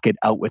 Talk it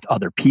out with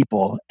other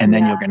people, and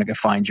then you're going to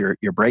find your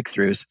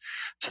breakthroughs.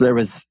 So there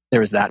was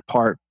that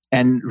part.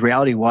 And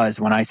reality was,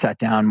 when I sat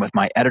down with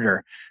my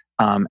editor,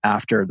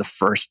 after the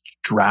first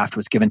draft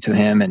was given to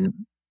him,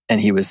 and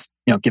he was,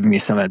 giving me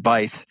some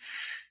advice,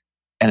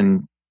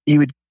 and he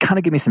would kind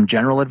of give me some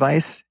general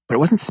advice, but it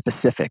wasn't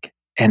specific.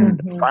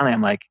 And finally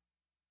I'm like,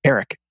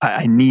 Eric,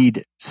 I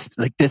need,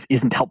 like, this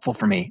isn't helpful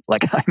for me.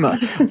 Like, I'm a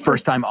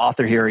first-time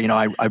author here.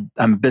 I'm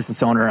a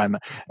business owner. I'm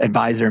an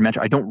advisor and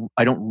mentor. I don't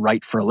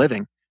write for a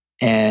living.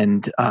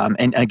 And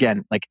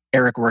again, like,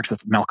 Eric works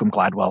with Malcolm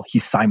Gladwell.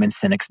 He's Simon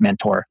Sinek's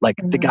mentor. Like,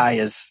 the guy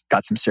has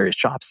got some serious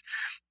chops.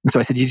 And so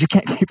I said, you just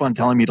can't keep on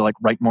telling me to, like,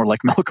 write more like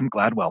Malcolm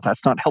Gladwell.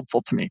 That's not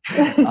helpful to me.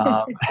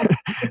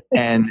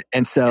 And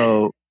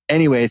so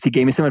anyways, he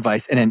gave me some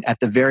advice. And then at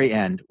the very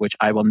end, which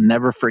I will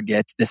never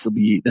forget, this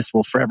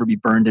will forever be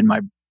burned in my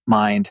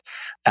mind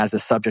as a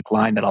subject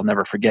line that I'll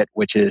never forget,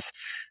 which is,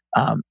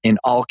 in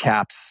all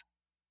caps,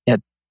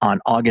 on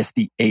August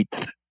the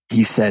 8th,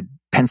 he said,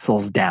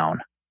 "Pencils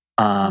down."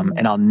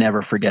 And I'll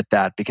never forget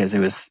that, because he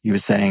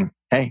was saying,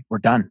 "Hey, we're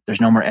done. There's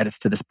no more edits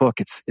to this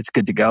book. It's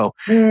good to go."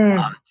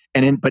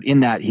 But in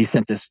that, he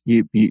sent this,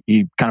 he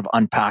kind of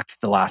unpacked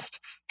the last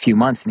few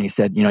months, and he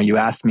said, you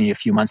asked me a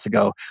few months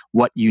ago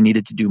what you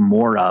needed to do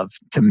more of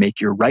to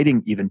make your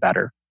writing even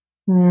better.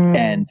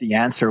 And the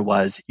answer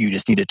was, you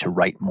just needed to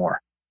write more.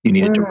 You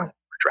needed to write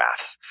more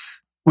drafts,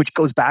 which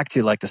goes back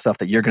to, like, the stuff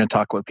that you're going to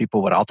talk with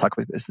people. What I'll talk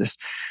with is this: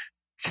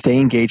 stay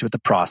engaged with the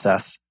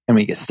process. And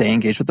when you stay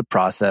engaged with the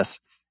process,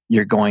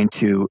 you're going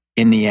to,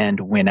 in the end,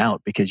 win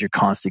out, because you're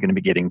constantly going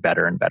to be getting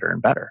better and better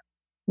and better.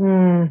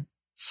 And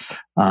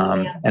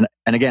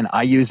again,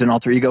 I used an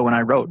alter ego when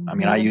I wrote. I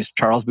mean, I used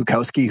Charles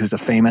Bukowski, who's a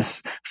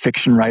famous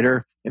fiction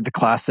writer, the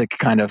classic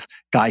kind of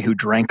guy who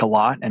drank a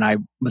lot. And I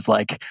was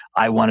like,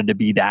 I wanted to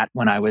be that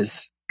when I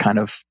was kind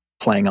of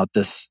playing out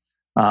this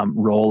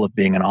role of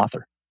being an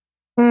author.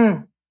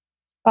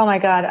 Oh my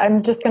God.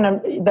 I'm just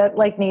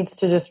that needs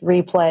to just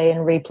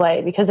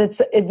replay, because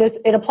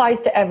it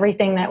applies to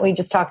everything that we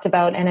just talked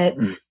about. And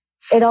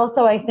it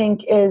also, I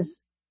think,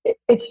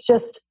 it's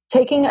just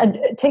taking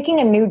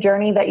a new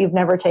journey that you've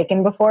never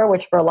taken before,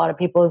 which for a lot of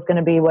people is going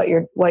to be what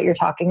you're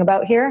talking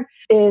about here.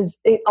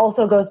 It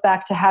also goes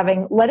back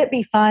to let it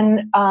be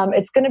fun.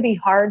 It's going to be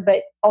hard,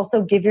 but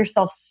also give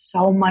yourself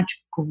so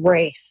much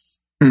grace.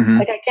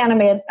 Like, I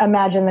can't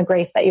imagine the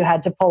grace that you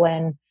had to pull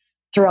in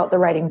throughout the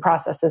writing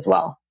process as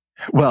well.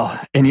 Well,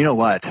 and you know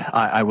what?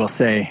 I will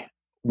say,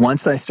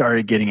 once I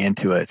started getting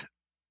into it,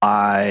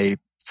 I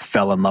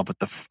fell in love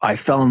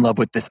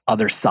with this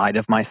other side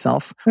of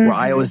myself, where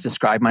I always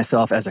describe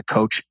myself as a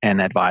coach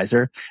and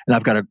advisor. And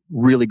I've got a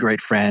really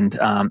great friend.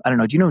 I don't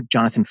know. Do you know who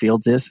Jonathan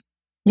Fields is?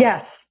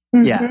 Yes.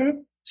 Yeah.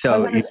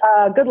 So he's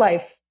Good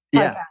Life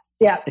podcast.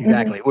 Yeah.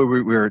 Exactly.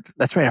 We were.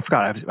 That's right. I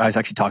forgot. I was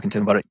actually talking to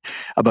him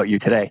about you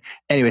today.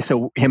 Anyway,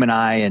 so him and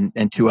I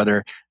and two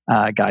other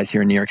guys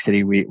here in New York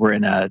City, we're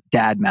in a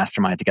dad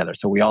mastermind together.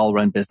 So we all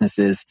run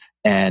businesses,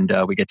 and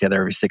we get together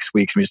every 6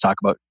 weeks, and we just talk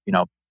about,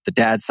 the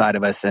dad side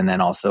of us, and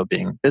then also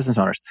being business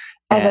owners.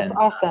 That's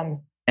awesome.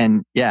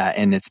 And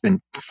it's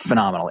been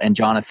phenomenal. And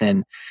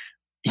Jonathan,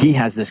 he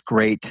has this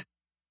great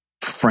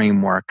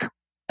framework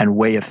and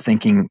way of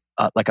thinking,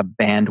 like a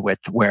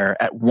bandwidth, where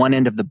at one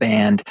end of the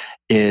band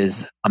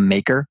is a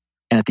maker,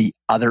 and at the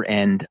other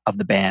end of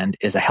the band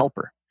is a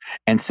helper.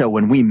 And so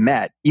when we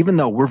met, even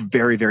though we're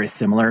very, very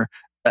similar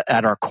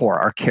at our core,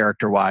 our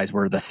character-wise,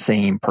 we're the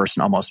same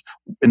person almost,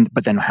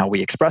 but then how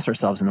we express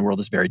ourselves in the world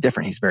is very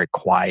different. He's very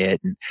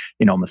quiet and,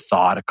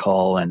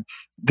 methodical, and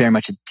very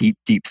much a deep,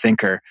 deep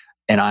thinker.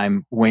 And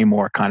I'm way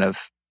more kind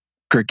of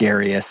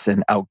gregarious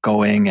and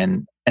outgoing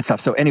and stuff.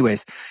 So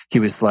anyways,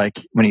 he was like,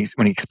 when he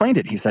explained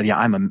it, he said, "Yeah,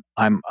 I'm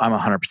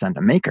 100%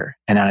 a maker."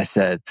 And then I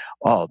said,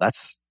 "Oh,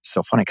 that's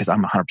so funny, because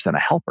I'm 100% a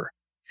helper."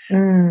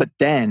 But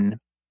then,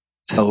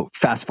 so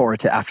fast forward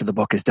to after the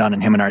book is done,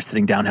 and him and I are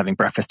sitting down having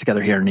breakfast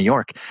together here in New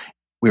York.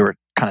 We were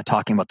kind of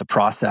talking about the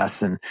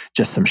process and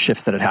just some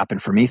shifts that had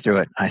happened for me through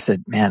it. I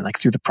said, "Man, like,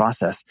 through the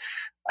process,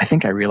 I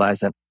think I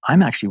realized that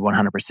I'm actually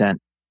 100%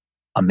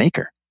 a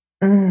maker.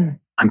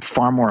 I'm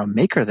far more a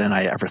maker than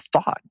I ever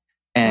thought."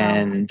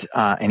 And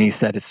he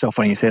said, "It's so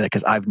funny you say that,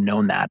 because I've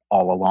known that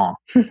all along."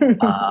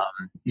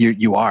 You're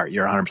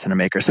 100% a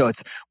maker. So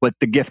it's what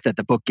the gift that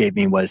the book gave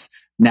me was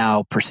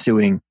now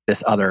pursuing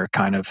this other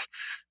kind of,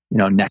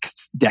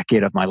 next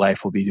decade of my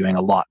life will be doing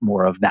a lot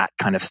more of that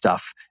kind of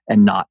stuff,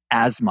 and not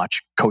as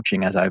much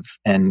coaching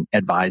and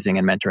advising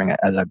and mentoring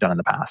as I've done in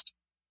the past.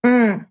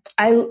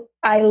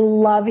 I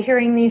love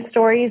hearing these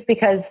stories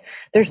because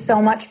there's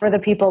so much for the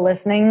people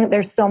listening.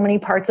 There's so many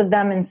parts of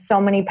them and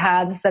so many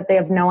paths that they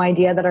have no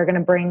idea that are going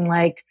to bring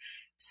like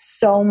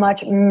so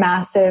much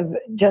massive,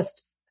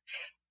 just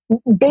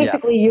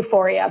basically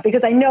euphoria.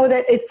 Because I know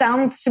that it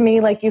sounds to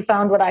me like you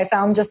found what I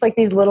found, just like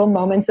these little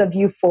moments of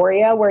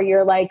euphoria where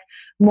you're like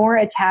more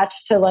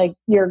attached to like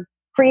your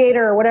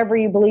creator or whatever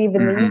you believe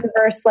in the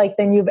universe, like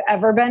than you've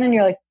ever been. And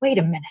you're like, wait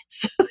a minute,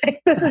 like,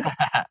 this is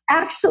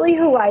actually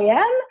who I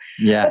am.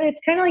 Yeah. But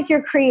it's kind of like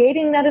you're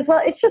creating that as well.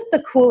 It's just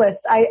the coolest.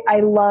 I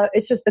love,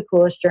 it's just the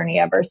coolest journey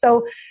ever.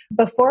 So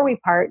before we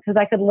part, because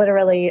I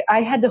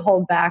had to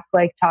hold back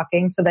like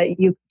talking so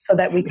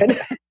that we could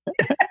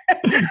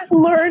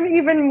learn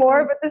even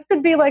more, but this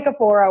could be like a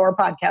 4-hour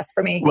podcast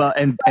for me. Well,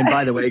 and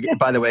by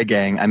the way,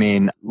 gang, I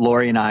mean,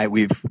 Lori and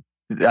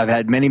I've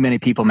had many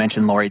people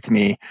mention Lori to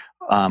me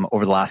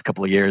over the last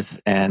couple of years.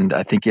 And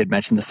I think you had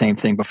mentioned the same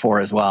thing before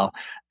as well.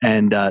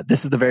 And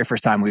this is the very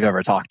first time we've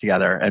ever talked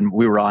together. And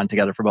we were on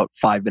together for about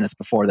 5 minutes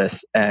before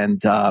this. And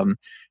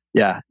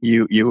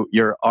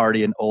you're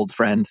already an old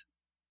friend.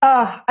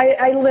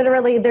 I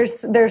literally,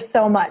 there's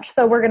so much.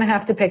 So we're going to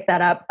have to pick that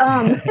up.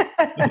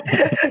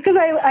 Because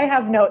I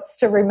have notes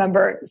to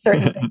remember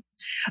certain things.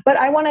 But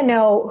I want to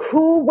know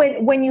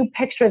when you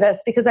picture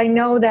this, because I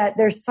know that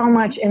there's so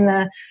much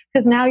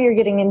because now you're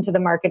getting into the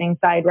marketing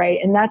side, right?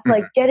 And that's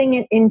like getting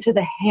it into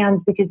the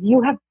hands, because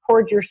you have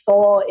poured your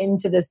soul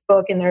into this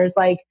book, and there's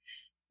like,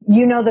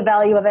 you know the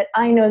value of it.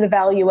 I know the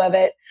value of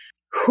it.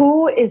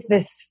 Who is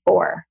this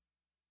for?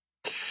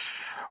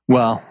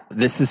 Well,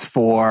 this is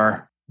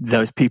for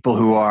those people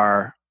who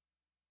are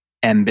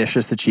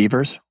ambitious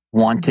achievers,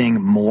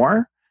 wanting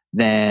more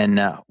than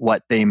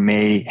what they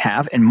may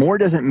have. And more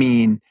doesn't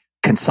mean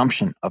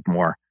consumption of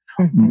more.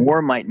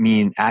 More might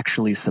mean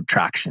actually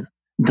subtraction,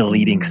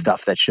 deleting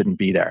stuff that shouldn't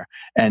be there.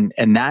 And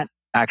that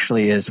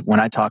actually is when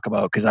I talk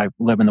about, because I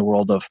live in the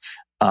world of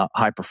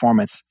high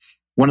performance,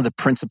 one of the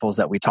principles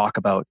that we talk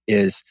about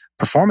is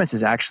performance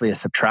is actually a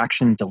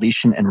subtraction,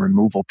 deletion, and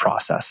removal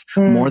process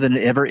more than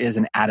it ever is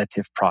an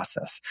additive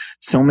process.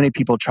 So many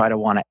people try to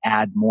want to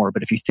add more,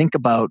 but if you think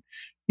about,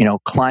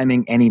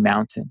 climbing any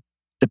mountain,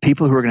 the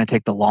people who are going to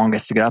take the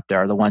longest to get up there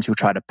are the ones who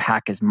try to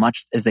pack as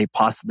much as they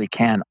possibly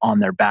can on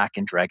their back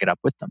and drag it up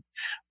with them.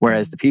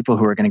 Whereas the people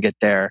who are going to get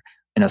there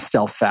in a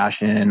stealth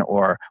fashion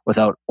or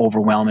without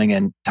overwhelming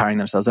and tiring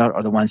themselves out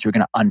are the ones who are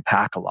going to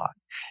unpack a lot.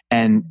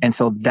 And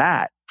so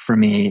that, for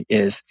me,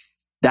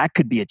 that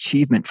could be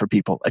achievement for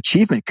people.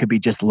 Achievement could be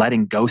just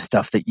letting go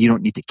stuff that you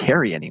don't need to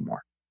carry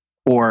anymore.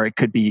 Or it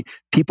could be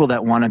people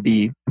that want to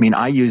be,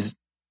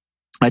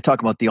 I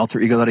talk about the alter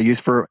ego that I use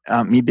for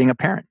me being a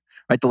parent,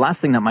 right? The last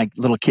thing that my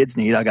little kids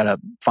need, I got a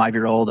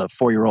 5-year-old, a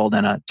 4-year-old,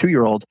 and a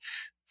 2-year-old.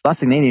 The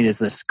last thing they need is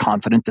this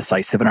confident,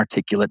 decisive, and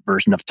articulate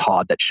version of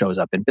Todd that shows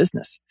up in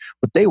business.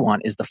 What they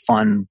want is the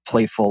fun,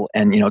 playful,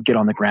 and, get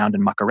on the ground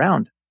and muck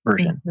around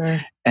version.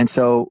 And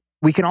so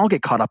we can all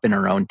get caught up in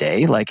our own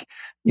day. Like,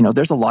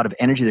 there's a lot of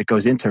energy that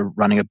goes into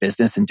running a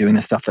business and doing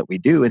the stuff that we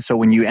do. And so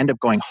when you end up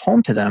going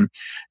home to them,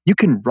 you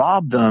can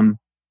rob them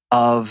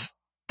of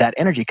that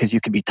energy because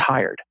you could be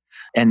tired.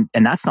 And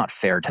that's not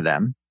fair to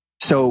them.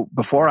 So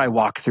before I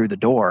walk through the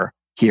door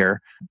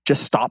here,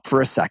 just stop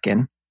for a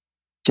second,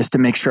 just to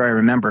make sure I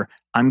remember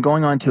I'm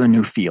going onto a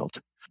new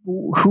field.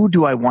 Who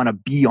do I want to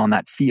be on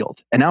that field?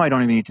 And now I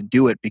don't even need to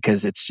do it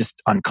because it's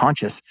just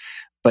unconscious.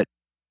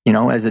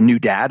 As a new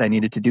dad, I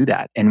needed to do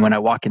that. And when I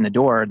walk in the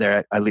door,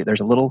 there's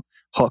a little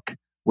hook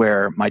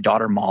where my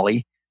daughter,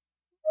 Molly,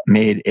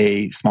 made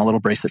a small little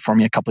bracelet for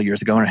me a couple of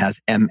years ago, and it has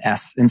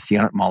MS and C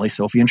on it, Molly,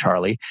 Sophie, and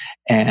Charlie.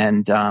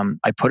 And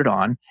I put it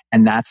on,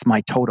 and that's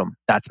my totem.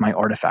 That's my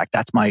artifact.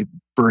 That's my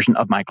version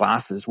of my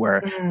glasses,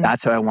 where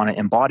that's how I want to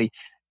embody.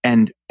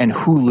 And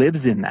who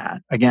lives in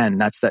that? Again,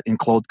 that's that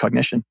enclosed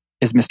cognition,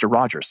 is Mr.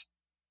 Rogers.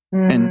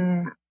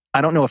 And I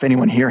don't know if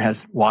anyone here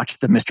has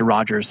watched the Mr.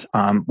 Rogers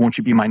Won't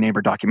You Be My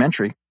Neighbor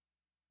documentary,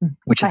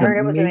 which is I heard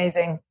it was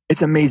amazing.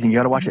 It's amazing. You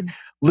got to watch it.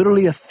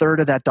 Literally a third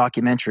of that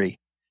documentary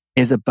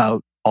is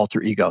about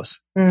alter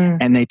egos.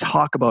 And they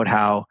talk about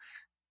how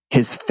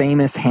his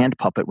famous hand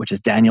puppet, which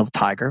is Daniel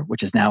Tiger,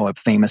 which is now a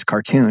famous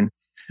cartoon,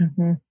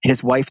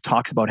 his wife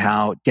talks about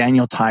how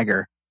Daniel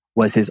Tiger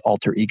was his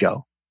alter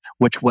ego,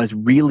 which was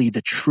really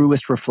the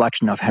truest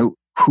reflection of who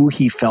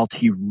he felt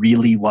he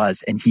really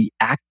was. And he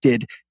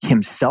acted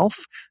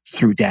himself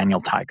through Daniel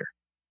Tiger.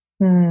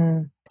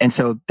 And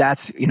so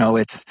that's,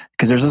 it's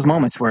because there's those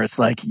moments where it's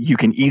like you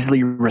can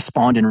easily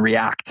respond and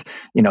react,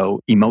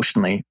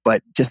 emotionally.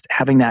 But just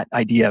having that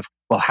idea of,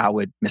 well, how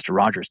would Mr.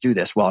 Rogers do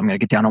this? Well, I'm going to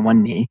get down on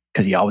one knee,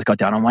 because he always got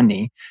down on one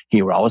knee.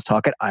 He would always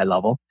talk at eye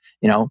level.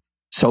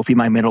 Sophie,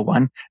 my middle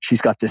one,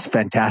 she's got this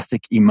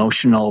fantastic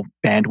emotional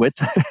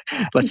bandwidth.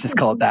 Let's just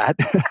call it that,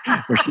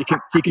 where she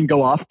can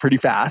go off pretty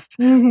fast.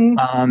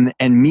 And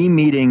me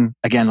meeting,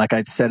 again, like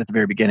I said at the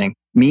very beginning,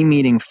 me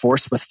meeting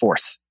force with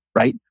force,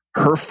 right?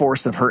 Her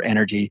force of her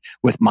energy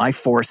with my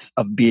force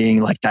of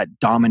being like that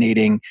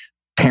dominating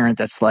parent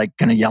that's like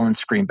going to yell and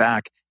scream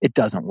back. It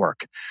doesn't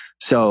work.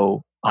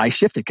 So I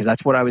shifted, because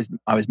that's what I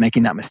was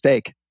making that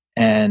mistake.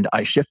 and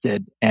I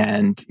shifted,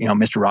 and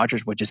Mr.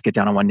 Rogers would just get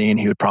down on one knee and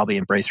he would probably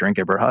embrace her and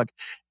give her a hug.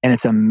 And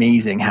it's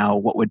amazing how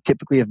what would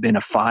typically have been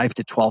a 5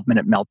 to 12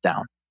 minute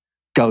meltdown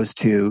goes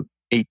to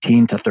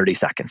 18 to 30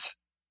 seconds,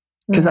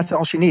 because that's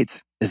all she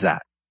needs is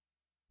that.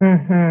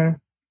 Mm-hmm.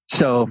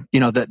 So,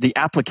 the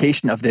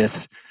application of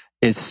this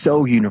is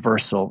so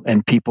universal,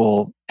 and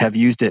people have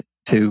used it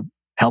to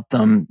help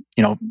them,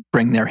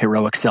 bring their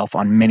heroic self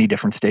on many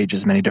different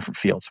stages, many different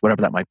fields,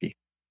 whatever that might be.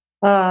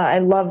 I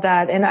love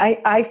that. And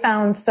I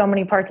found so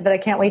many parts of it. I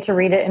can't wait to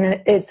read it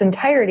in its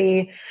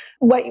entirety.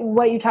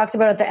 What you talked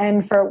about at the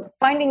end for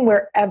finding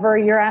wherever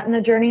you're at in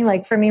the journey.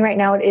 Like for me right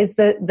now, it is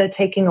the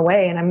taking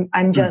away. And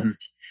I'm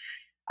just,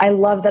 I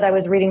love that I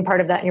was reading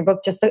part of that in your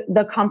book, just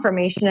the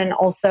confirmation. And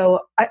also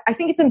I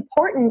think it's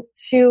important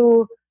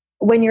to,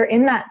 when you're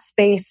in that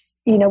space,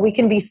 we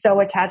can be so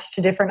attached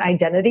to different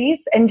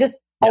identities, and just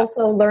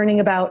also learning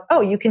about,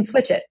 you can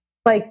switch it.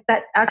 Like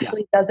that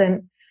actually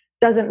doesn't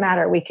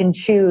matter. We can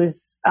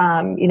choose,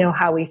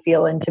 how we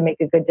feel and to make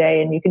a good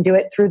day. And you can do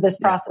it through this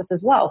process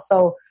as well.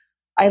 So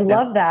I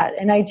love that.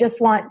 And I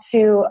just want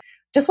to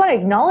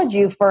acknowledge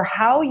you for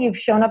how you've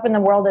shown up in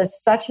the world as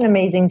such an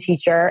amazing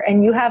teacher.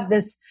 And you have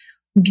this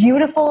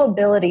beautiful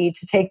ability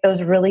to take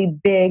those really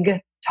big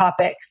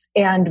topics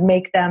and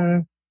make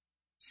them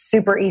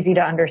super easy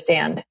to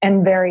understand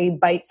and very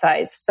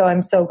bite-sized. So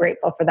I'm so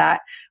grateful for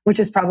that, which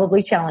is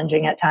probably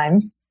challenging at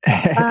times.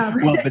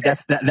 Well, but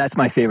that's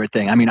my favorite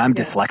thing. I mean, I'm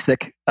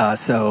dyslexic.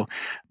 So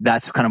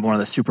that's kind of one of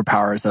the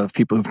superpowers of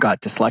people who've got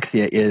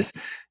dyslexia is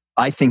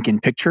I think in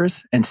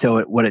pictures. And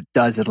so what it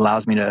does, it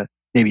allows me to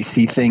maybe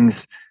see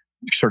things,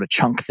 sort of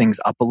chunk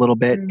things up a little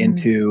bit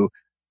into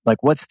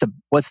like, what's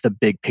the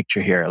big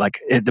picture here? Like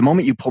at the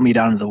moment you pull me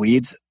down into the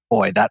weeds,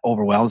 boy, that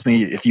overwhelms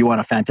me. If you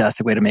want a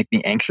fantastic way to make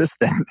me anxious,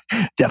 then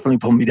definitely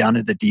pull me down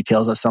into the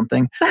details of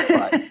something.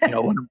 But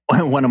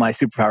one of my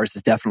superpowers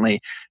is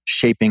definitely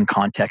shaping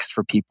context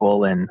for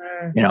people, and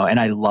and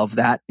I love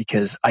that,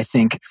 because I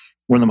think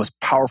one of the most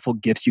powerful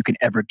gifts you can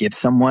ever give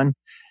someone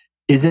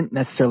isn't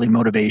necessarily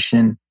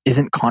motivation,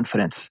 isn't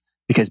confidence,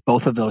 because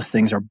both of those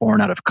things are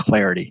born out of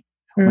clarity.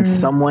 When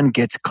someone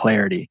gets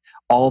clarity,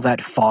 all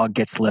that fog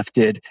gets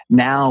lifted.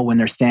 Now, when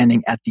they're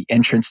standing at the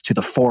entrance to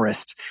the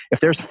forest, if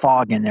there's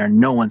fog in there,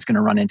 no one's going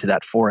to run into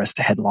that forest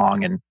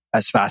headlong and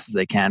as fast as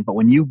they can. But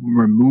when you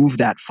remove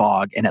that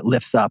fog and it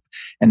lifts up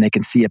and they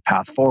can see a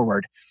path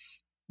forward,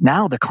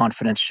 now the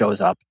confidence shows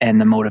up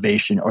and the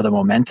motivation or the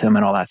momentum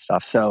and all that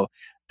stuff. So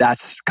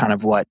that's kind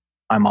of what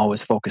I'm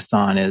always focused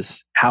on,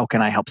 is how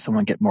can I help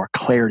someone get more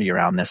clarity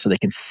around this so they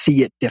can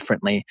see it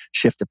differently,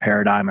 shift a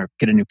paradigm or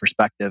get a new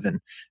perspective, and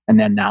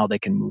then now they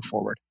can move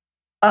forward.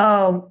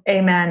 Oh,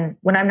 amen.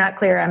 When I'm not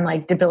clear, I'm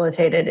like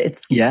debilitated.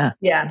 It's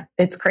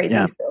it's crazy.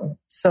 Yeah.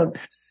 So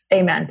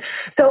amen.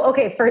 So,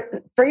 okay.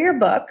 For your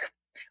book,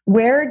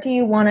 where do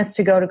you want us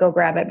to go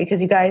grab it?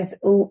 Because you guys,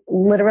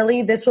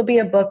 literally, this will be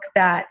a book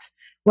that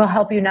will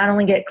help you not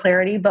only get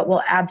clarity, but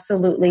will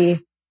absolutely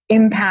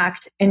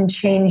impact and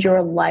change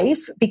your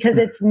life, because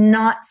it's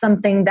not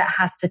something that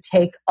has to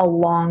take a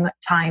long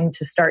time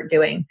to start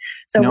doing.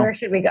 So where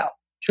should we go?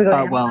 Should we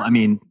go to well, I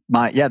mean,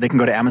 they can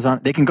go to Amazon.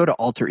 They can go to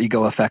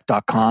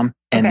alteregoeffect.com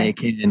and they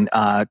can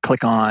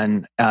click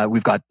on,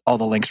 we've got all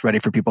the links ready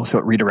for people, so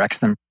it redirects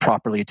them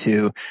properly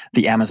to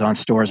the Amazon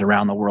stores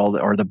around the world,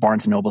 or the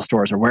Barnes & Noble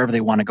stores, or wherever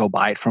they want to go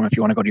buy it from, if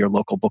you want to go to your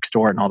local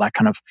bookstore and all that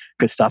kind of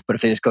good stuff. But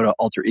if they just go to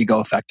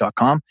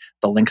alteregoeffect.com,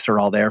 the links are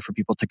all there for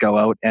people to go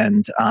out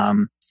and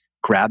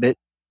grab it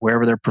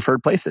wherever their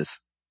preferred place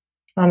is.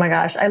 Oh my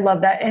gosh, I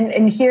love that.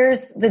 And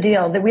here's the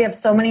deal, that we have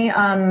so many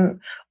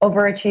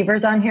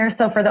overachievers on here.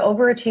 So for the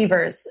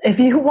overachievers, if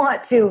you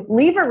want to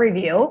leave a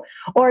review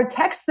or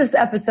text this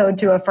episode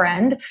to a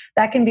friend,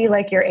 that can be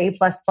like your A++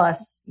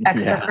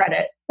 extra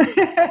credit.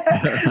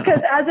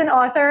 Because as an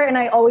author, and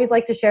I always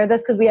like to share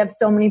this because we have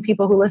so many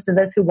people who listen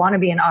to this who want to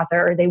be an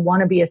author or they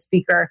want to be a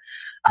speaker.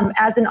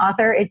 As an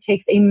author, it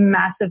takes a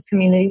massive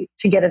community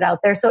to get it out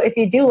there. So if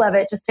you do love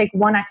it, just take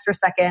one extra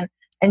second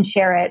and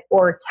share it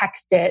or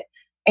text it.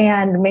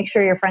 And make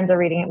sure your friends are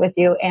reading it with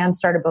you, and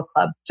start a book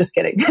club. Just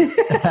kidding.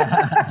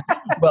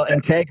 Well,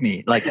 and tag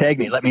me.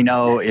 Let me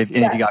know if you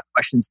got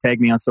questions.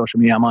 Tag me on social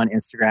media. I'm on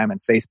Instagram and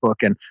Facebook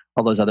and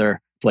all those other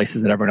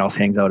places that everyone else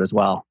hangs out as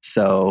well.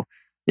 So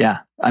yeah,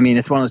 I mean,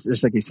 it's one of those,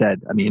 just like you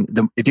said, I mean,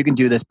 if you can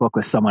do this book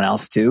with someone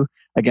else too,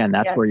 again,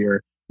 that's where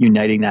you're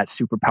uniting that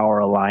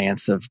superpower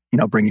alliance of,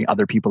 bringing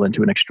other people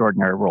into an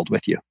extraordinary world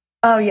with you.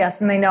 Oh, yes.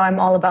 And they know I'm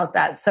all about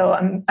that. So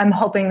I'm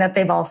hoping that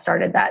they've all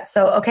started that.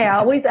 So, okay, I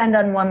always end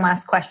on one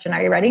last question.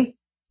 Are you ready?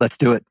 Let's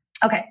do it.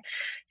 Okay.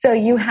 So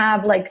you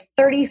have like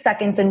 30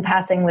 seconds in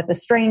passing with a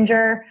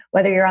stranger,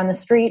 whether you're on the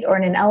street or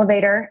in an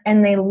elevator,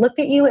 and they look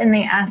at you and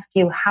they ask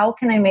you, how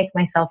can I make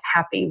myself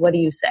happy? What do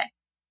you say?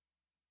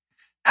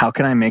 How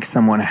can I make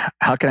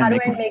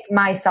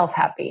myself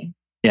happy?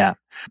 Yeah.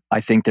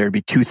 I think there'd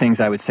be two things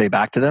I would say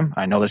back to them.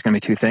 I know there's going to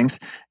be two things.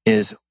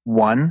 Is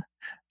one,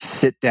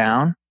 sit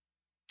down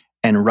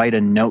and write a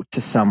note to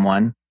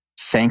someone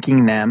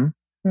thanking them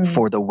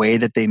for the way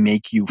that they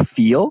make you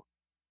feel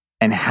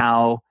and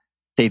how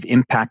they've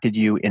impacted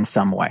you in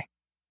some way.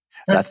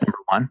 That's number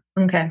one.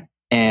 Okay.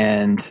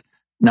 And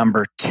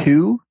number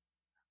two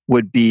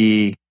would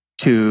be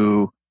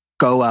to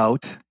go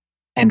out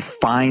and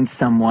find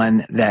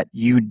someone that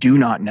you do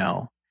not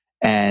know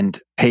and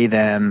pay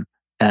them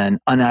an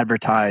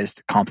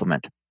unadvertised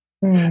compliment.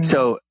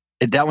 So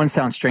that one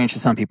sounds strange to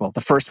some people.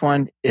 The first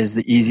one is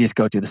the easiest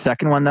go-to. The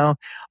second one, though,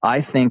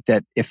 I think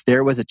that if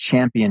there was a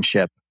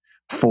championship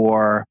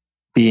for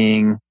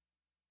being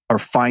or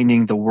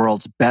finding the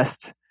world's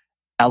best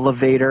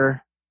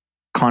elevator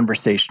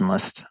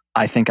conversationalist,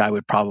 I think I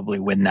would probably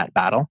win that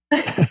battle.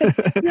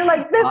 You're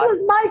like, this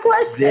was my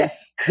question.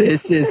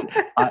 This is,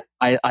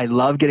 I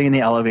love getting in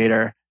the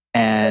elevator,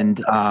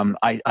 and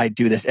I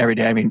do this every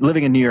day. I mean,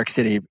 living in New York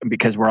City,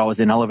 because we're always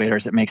in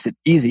elevators, it makes it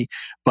easy,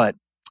 but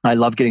I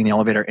love getting in the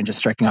elevator and just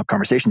striking up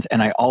conversations.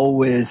 And I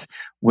always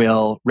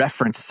will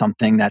reference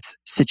something that's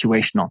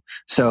situational.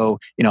 So,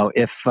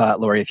 if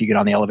Lori, if you get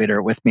on the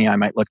elevator with me, I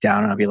might look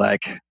down and I'll be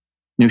like,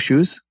 new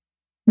shoes?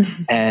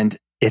 And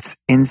it's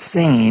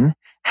insane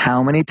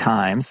how many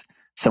times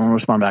someone will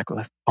respond back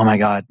with, oh my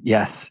God,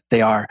 yes,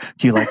 they are.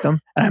 Do you like them?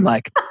 And I'm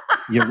like,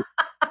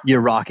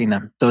 you're rocking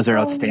them. Those are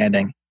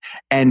outstanding.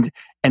 And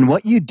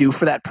what you do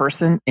for that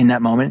person in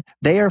that moment,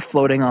 they are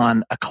floating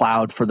on a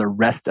cloud for the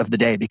rest of the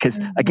day. Because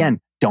again,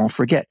 don't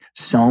forget,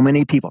 so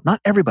many people, not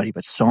everybody,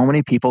 but so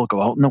many people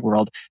go out in the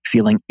world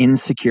feeling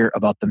insecure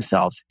about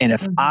themselves. And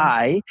if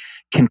I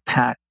can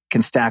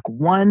stack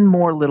one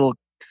more little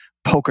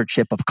poker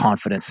chip of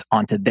confidence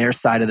onto their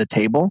side of the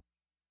table,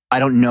 I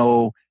don't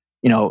know,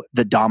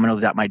 the domino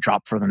that might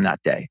drop for them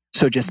that day.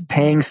 So just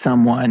paying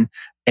someone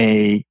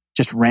a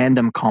just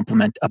random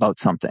compliment about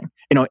something,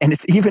 and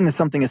it's even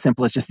something as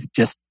simple as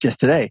just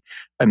today.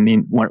 I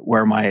mean,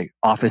 where my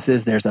office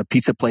is, there's a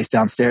pizza place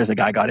downstairs. A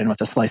guy got in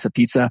with a slice of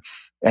pizza,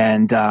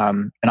 and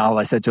all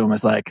I said to him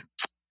was like,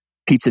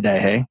 "Pizza day,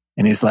 hey?"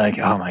 And he's like,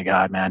 "Oh my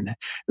God, man, it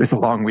was a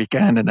long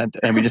weekend."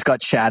 And we just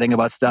got chatting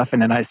about stuff.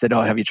 And then I said,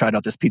 "Oh, have you tried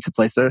out this pizza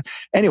place there?"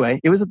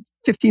 Anyway, it was a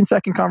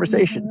 15-second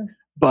conversation,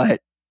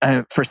 but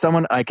for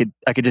someone, I could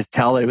just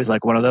tell that it was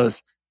like one of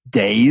those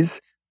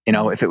days.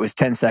 If it was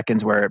 10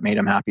 seconds where it made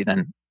him happy,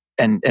 then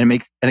and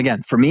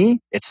again, for me,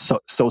 it's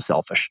so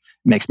selfish.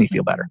 It makes me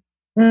feel better.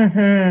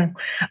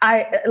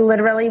 I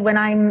literally, when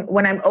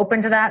I'm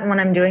open to that and when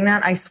I'm doing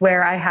that, I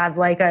swear I have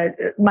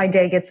my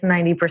day gets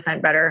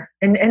 90% better.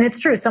 And it's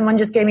true. Someone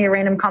just gave me a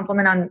random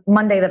compliment on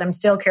Monday that I'm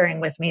still carrying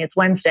with me. It's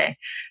Wednesday.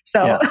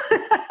 So,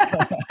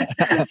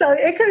 yeah. So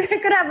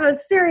it could have a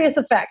serious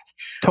effect.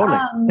 Totally.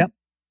 Yep.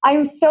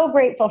 I'm so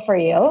grateful for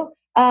you.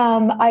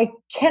 I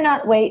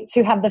cannot wait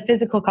to have the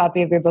physical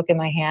copy of your book in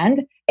my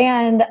hand.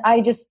 And I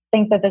just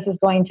think that this is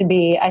going to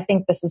be,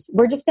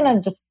 we're just going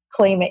to just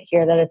claim it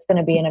here that it's going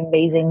to be an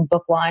amazing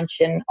book launch,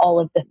 and all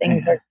of the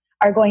things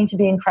are going to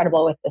be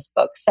incredible with this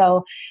book.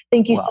 So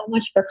thank you so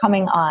much for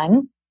coming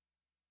on.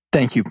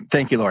 Thank you,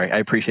 Lori. I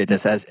appreciate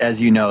this.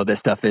 As you know, this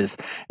stuff is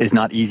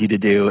not easy to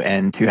do,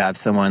 and to have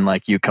someone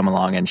like you come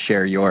along and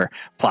share your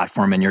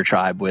platform and your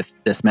tribe with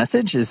this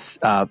message is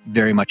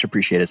very much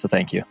appreciated. So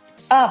thank you.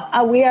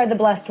 Oh, we are the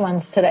blessed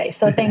ones today.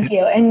 So thank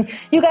you. And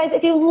you guys,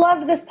 if you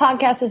loved this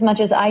podcast as much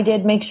as I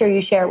did, make sure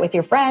you share it with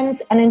your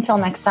friends. And until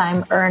next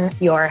time, earn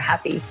your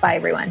happy. Bye,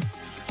 everyone.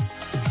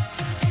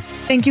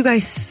 Thank you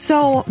guys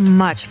so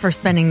much for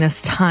spending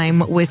this time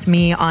with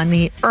me on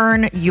the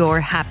Earn Your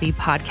Happy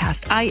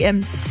podcast. I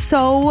am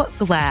so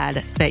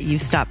glad that you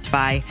stopped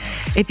by.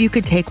 If you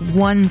could take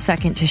 1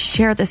 second to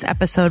share this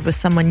episode with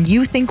someone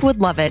you think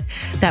would love it,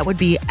 that would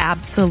be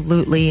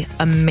absolutely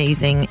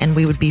amazing, and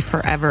we would be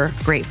forever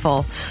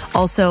grateful.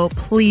 Also,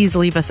 please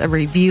leave us a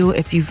review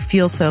if you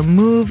feel so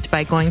moved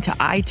by going to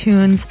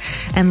iTunes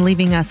and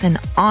leaving us an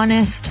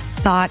honest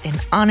thought, an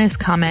honest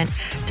comment.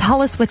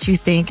 Tell us what you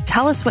think.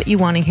 Tell us what you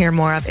want to hear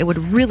more of. It would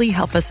really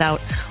help us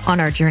out on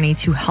our journey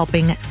to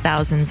helping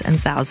thousands and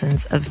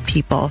thousands of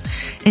people.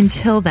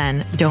 Until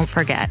then, don't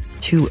forget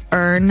to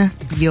earn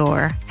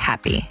your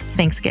happy.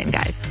 Thanks again,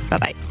 guys.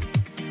 Bye-bye.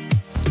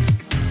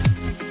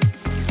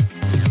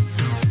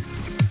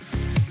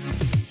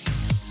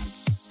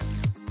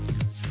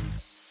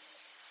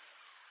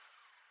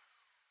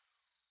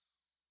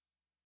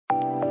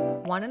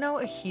 Want to know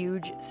a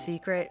huge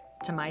secret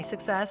to my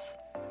success?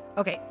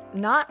 Okay,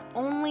 not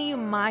only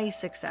my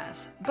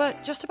success,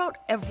 but just about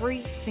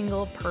every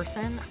single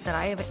person that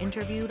I have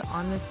interviewed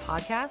on this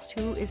podcast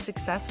who is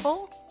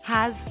successful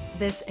has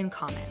this in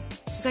common.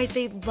 You guys,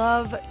 they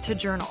love to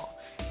journal.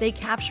 They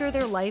capture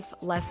their life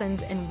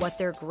lessons and what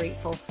they're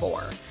grateful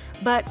for.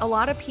 But a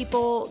lot of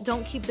people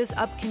don't keep this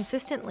up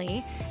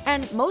consistently.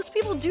 And most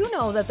people do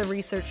know that the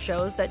research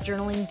shows that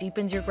journaling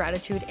deepens your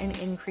gratitude and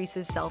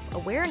increases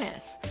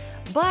self-awareness.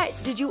 But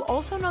did you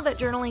also know that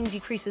journaling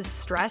decreases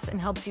stress and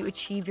helps you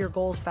achieve your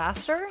goals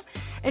faster?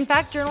 In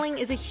fact, journaling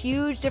is a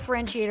huge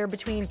differentiator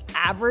between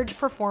average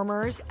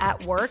performers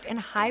at work and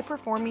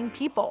high-performing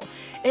people.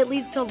 It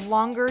leads to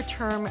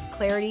longer-term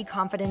clarity,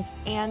 confidence,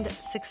 and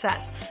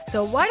success.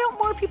 So why don't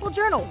more people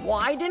journal?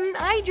 Why didn't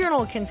I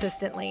journal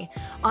consistently?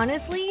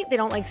 Honestly, they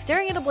don't like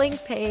staring at a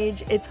blank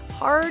page. It's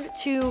hard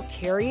to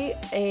carry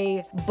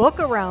a book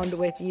around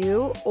with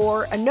you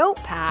or a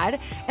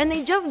notepad, and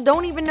they just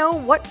don't even know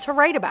what to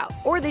write about,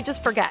 or they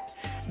just forget.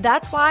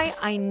 That's why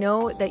I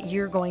know that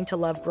you're going to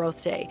love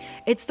Growth Day.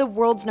 It's the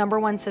world's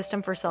 #1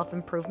 system for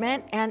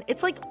self-improvement, and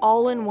it's like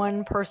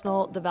all-in-one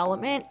personal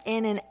development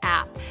in an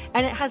app.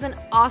 And it has an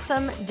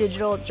awesome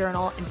digital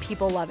journal, and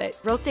people love it.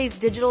 Growth Day's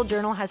digital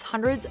journal has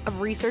hundreds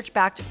of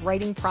research-backed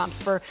writing prompts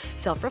for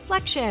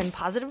self-reflection,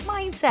 positive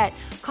mindset,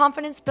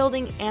 confidence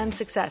building, and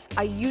success.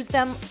 I use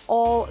them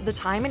all the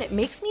time, and it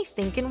makes me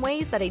think in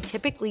ways that I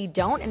typically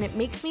don't, and it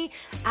makes me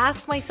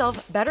ask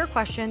myself better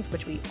questions,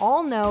 which we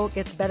all know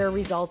gets better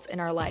results in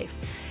our life.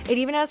 It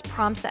even has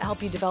prompts that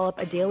help you develop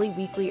a daily,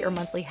 weekly, or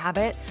monthly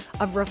habit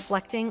of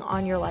reflecting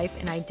on your life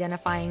and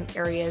identifying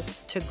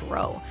areas to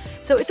grow.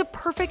 So it's a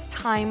perfect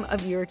time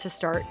of year to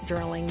start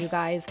journaling, you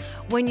guys.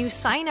 When you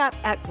sign up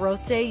at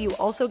Growth Day, you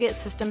also get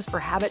systems for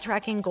habit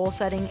tracking, goal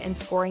setting, and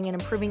scoring, and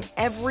improving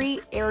every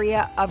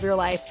area of your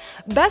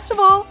life. Best of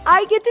all,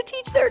 I get to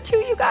teach there too,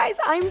 you guys.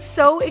 I'm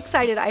so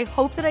excited. I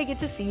hope that I get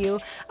to see you.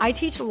 I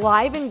teach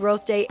live in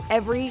Growth Day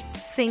every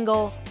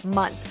single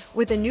month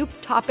with a new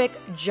topic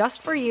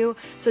just for you.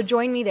 So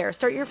join me there.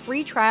 Start your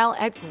free trial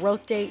at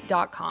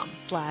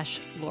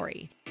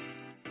growthday.com/Lori.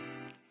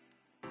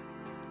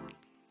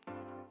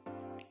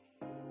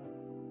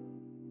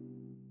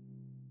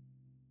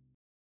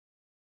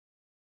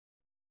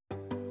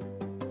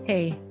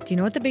 Hey, do you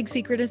know what the big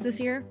secret is this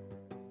year?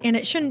 And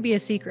it shouldn't be a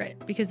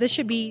secret because this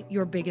should be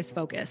your biggest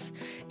focus.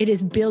 It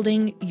is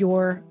building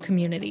your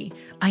community.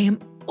 I am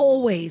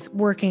always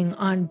working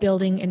on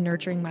building and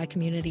nurturing my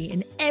community,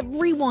 and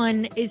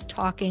everyone is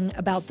talking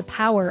about the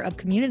power of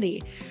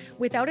community.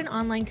 Without an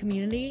online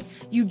community,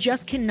 you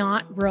just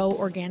cannot grow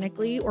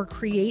organically or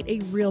create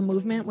a real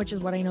movement, which is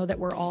what I know that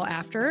we're all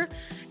after.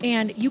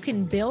 And you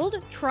can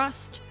build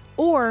trust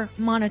or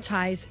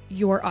monetize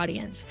your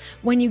audience.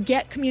 When you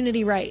get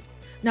community right,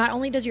 not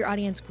only does your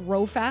audience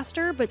grow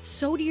faster, but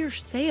so do your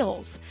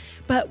sales.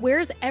 But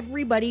where's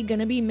everybody going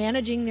to be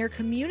managing their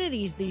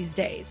communities these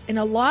days? And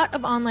a lot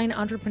of online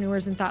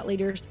entrepreneurs and thought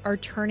leaders are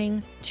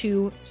turning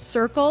to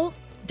Circle.so.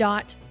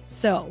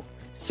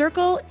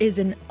 Circle is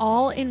an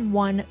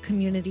all-in-one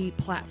community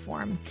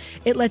platform.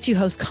 It lets you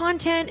host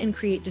content and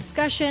create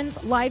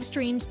discussions, live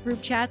streams,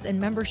 group chats, and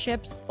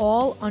memberships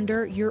all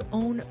under your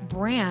own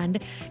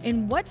brand.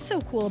 And what's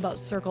so cool about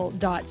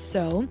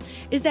Circle.so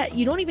is that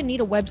you don't even need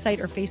a website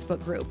or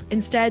Facebook group.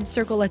 Instead,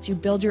 Circle lets you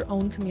build your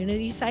own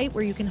community site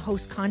where you can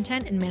host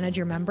content and manage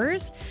your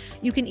members.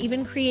 You can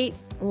even create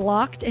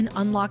locked and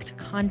unlocked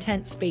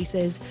content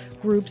spaces,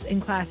 groups,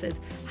 and classes.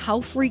 How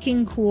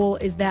freaking cool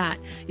is that?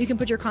 You can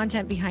put your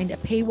content behind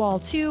a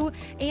paywall too,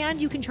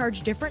 and you can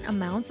charge different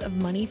amounts of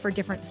money for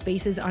different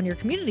spaces on your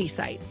community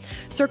site.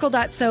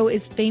 Circle.so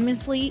is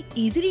famously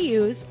easy to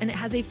use, and it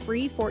has a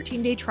free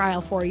 14-day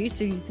trial for you,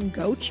 so you can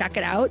go check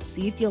it out,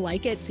 see if you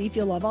like it, see if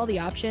you love all the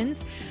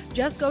options.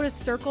 Just go to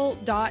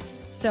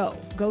Circle.so.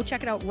 Go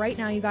check it out right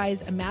now, you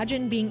guys.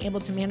 Imagine being able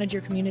to manage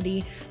your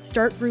community,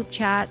 start group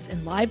chats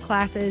and live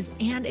classes,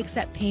 and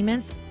accept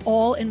payments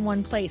all in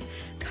one place.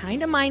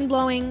 Kind of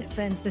mind-blowing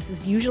since this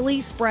is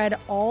usually spread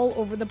all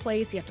over the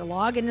place. You have to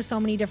log into so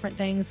many different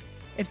things.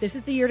 If this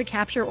is the year to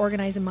capture,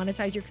 organize, and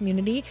monetize your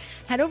community,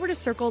 head over to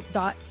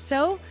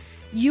Circle.so.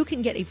 You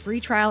can get a free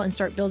trial and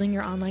start building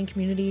your online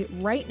community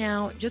right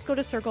now. Just go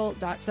to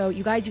Circle.so.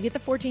 You guys, you get the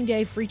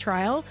 14-day free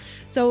trial.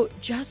 So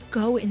just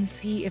go and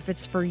see if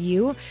it's for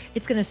you.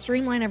 It's going to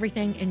streamline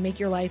everything and make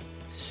your life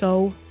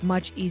so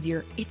much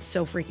easier. It's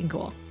so freaking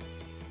cool.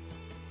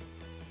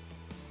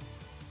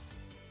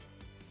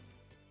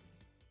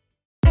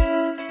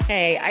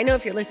 Hey, I know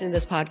if you're listening to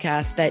this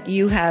podcast that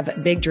you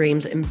have big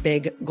dreams and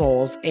big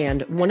goals.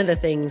 And one of the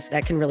things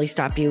that can really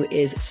stop you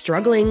is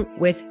struggling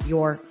with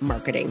your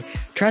marketing.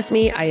 Trust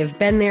me, I have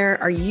been there.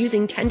 Are you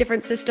using 10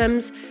 different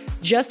systems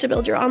just to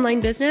build your online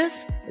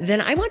business? Then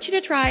I want you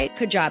to try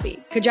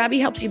Kajabi. Kajabi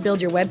helps you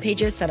build your web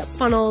pages, set up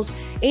funnels,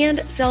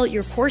 and sell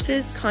your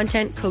courses,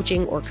 content,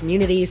 coaching, or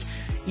communities.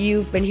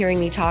 You've been hearing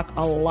me talk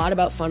a lot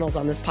about funnels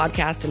on this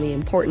podcast and the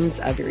importance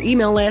of your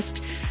email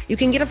list. You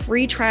can get a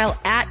free trial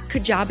at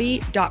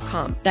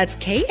kajabi.com. That's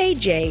Kajabi.com.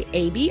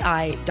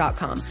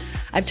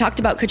 I've talked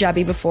about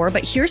Kajabi before,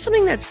 but here's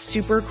something that's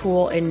super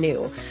cool and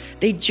new.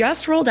 They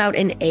just rolled out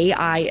an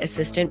AI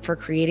assistant for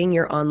creating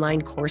your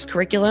online course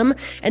curriculum.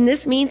 And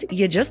this means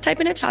you just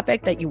type in a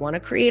topic that you want to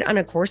create on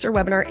a course or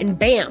webinar, and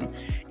bam,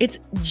 it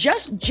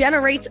just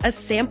generates a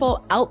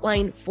sample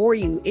outline for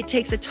you. It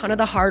takes a ton of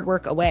the hard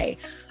work away.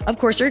 Of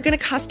course, you're going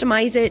to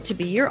customize it to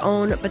be your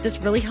own, but this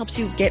really helps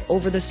you get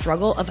over the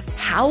struggle of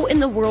how in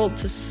the world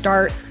to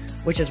start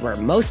which is where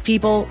most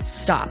people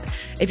stop.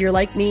 If you're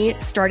like me,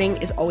 starting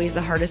is always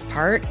the hardest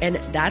part, and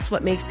that's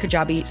what makes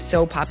Kajabi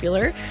so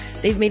popular.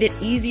 They've made it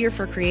easier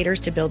for creators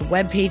to build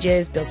web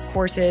pages, build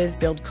courses,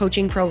 build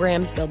coaching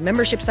programs, build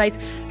membership sites,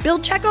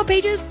 build checkout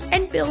pages,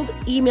 and build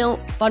email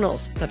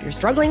funnels. So if you're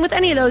struggling with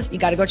any of those, you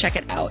got to go check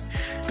it out.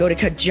 Go to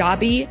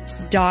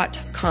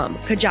Kajabi.com.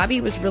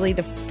 Kajabi was really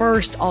the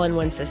first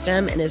all-in-one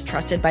system and is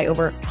trusted by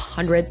over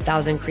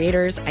 100,000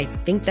 creators. I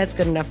think that's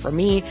good enough for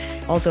me.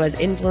 Also has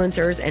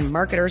influencers and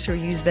marketers who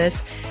use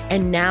this.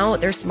 And now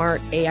their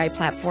smart AI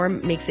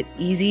platform makes it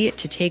easy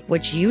to take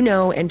what you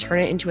know and turn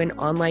it into an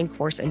online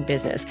course and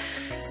business.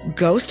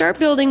 Go start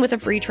building with a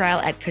free trial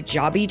at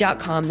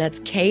Kajabi.com. That's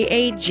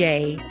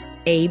Kajabi.com.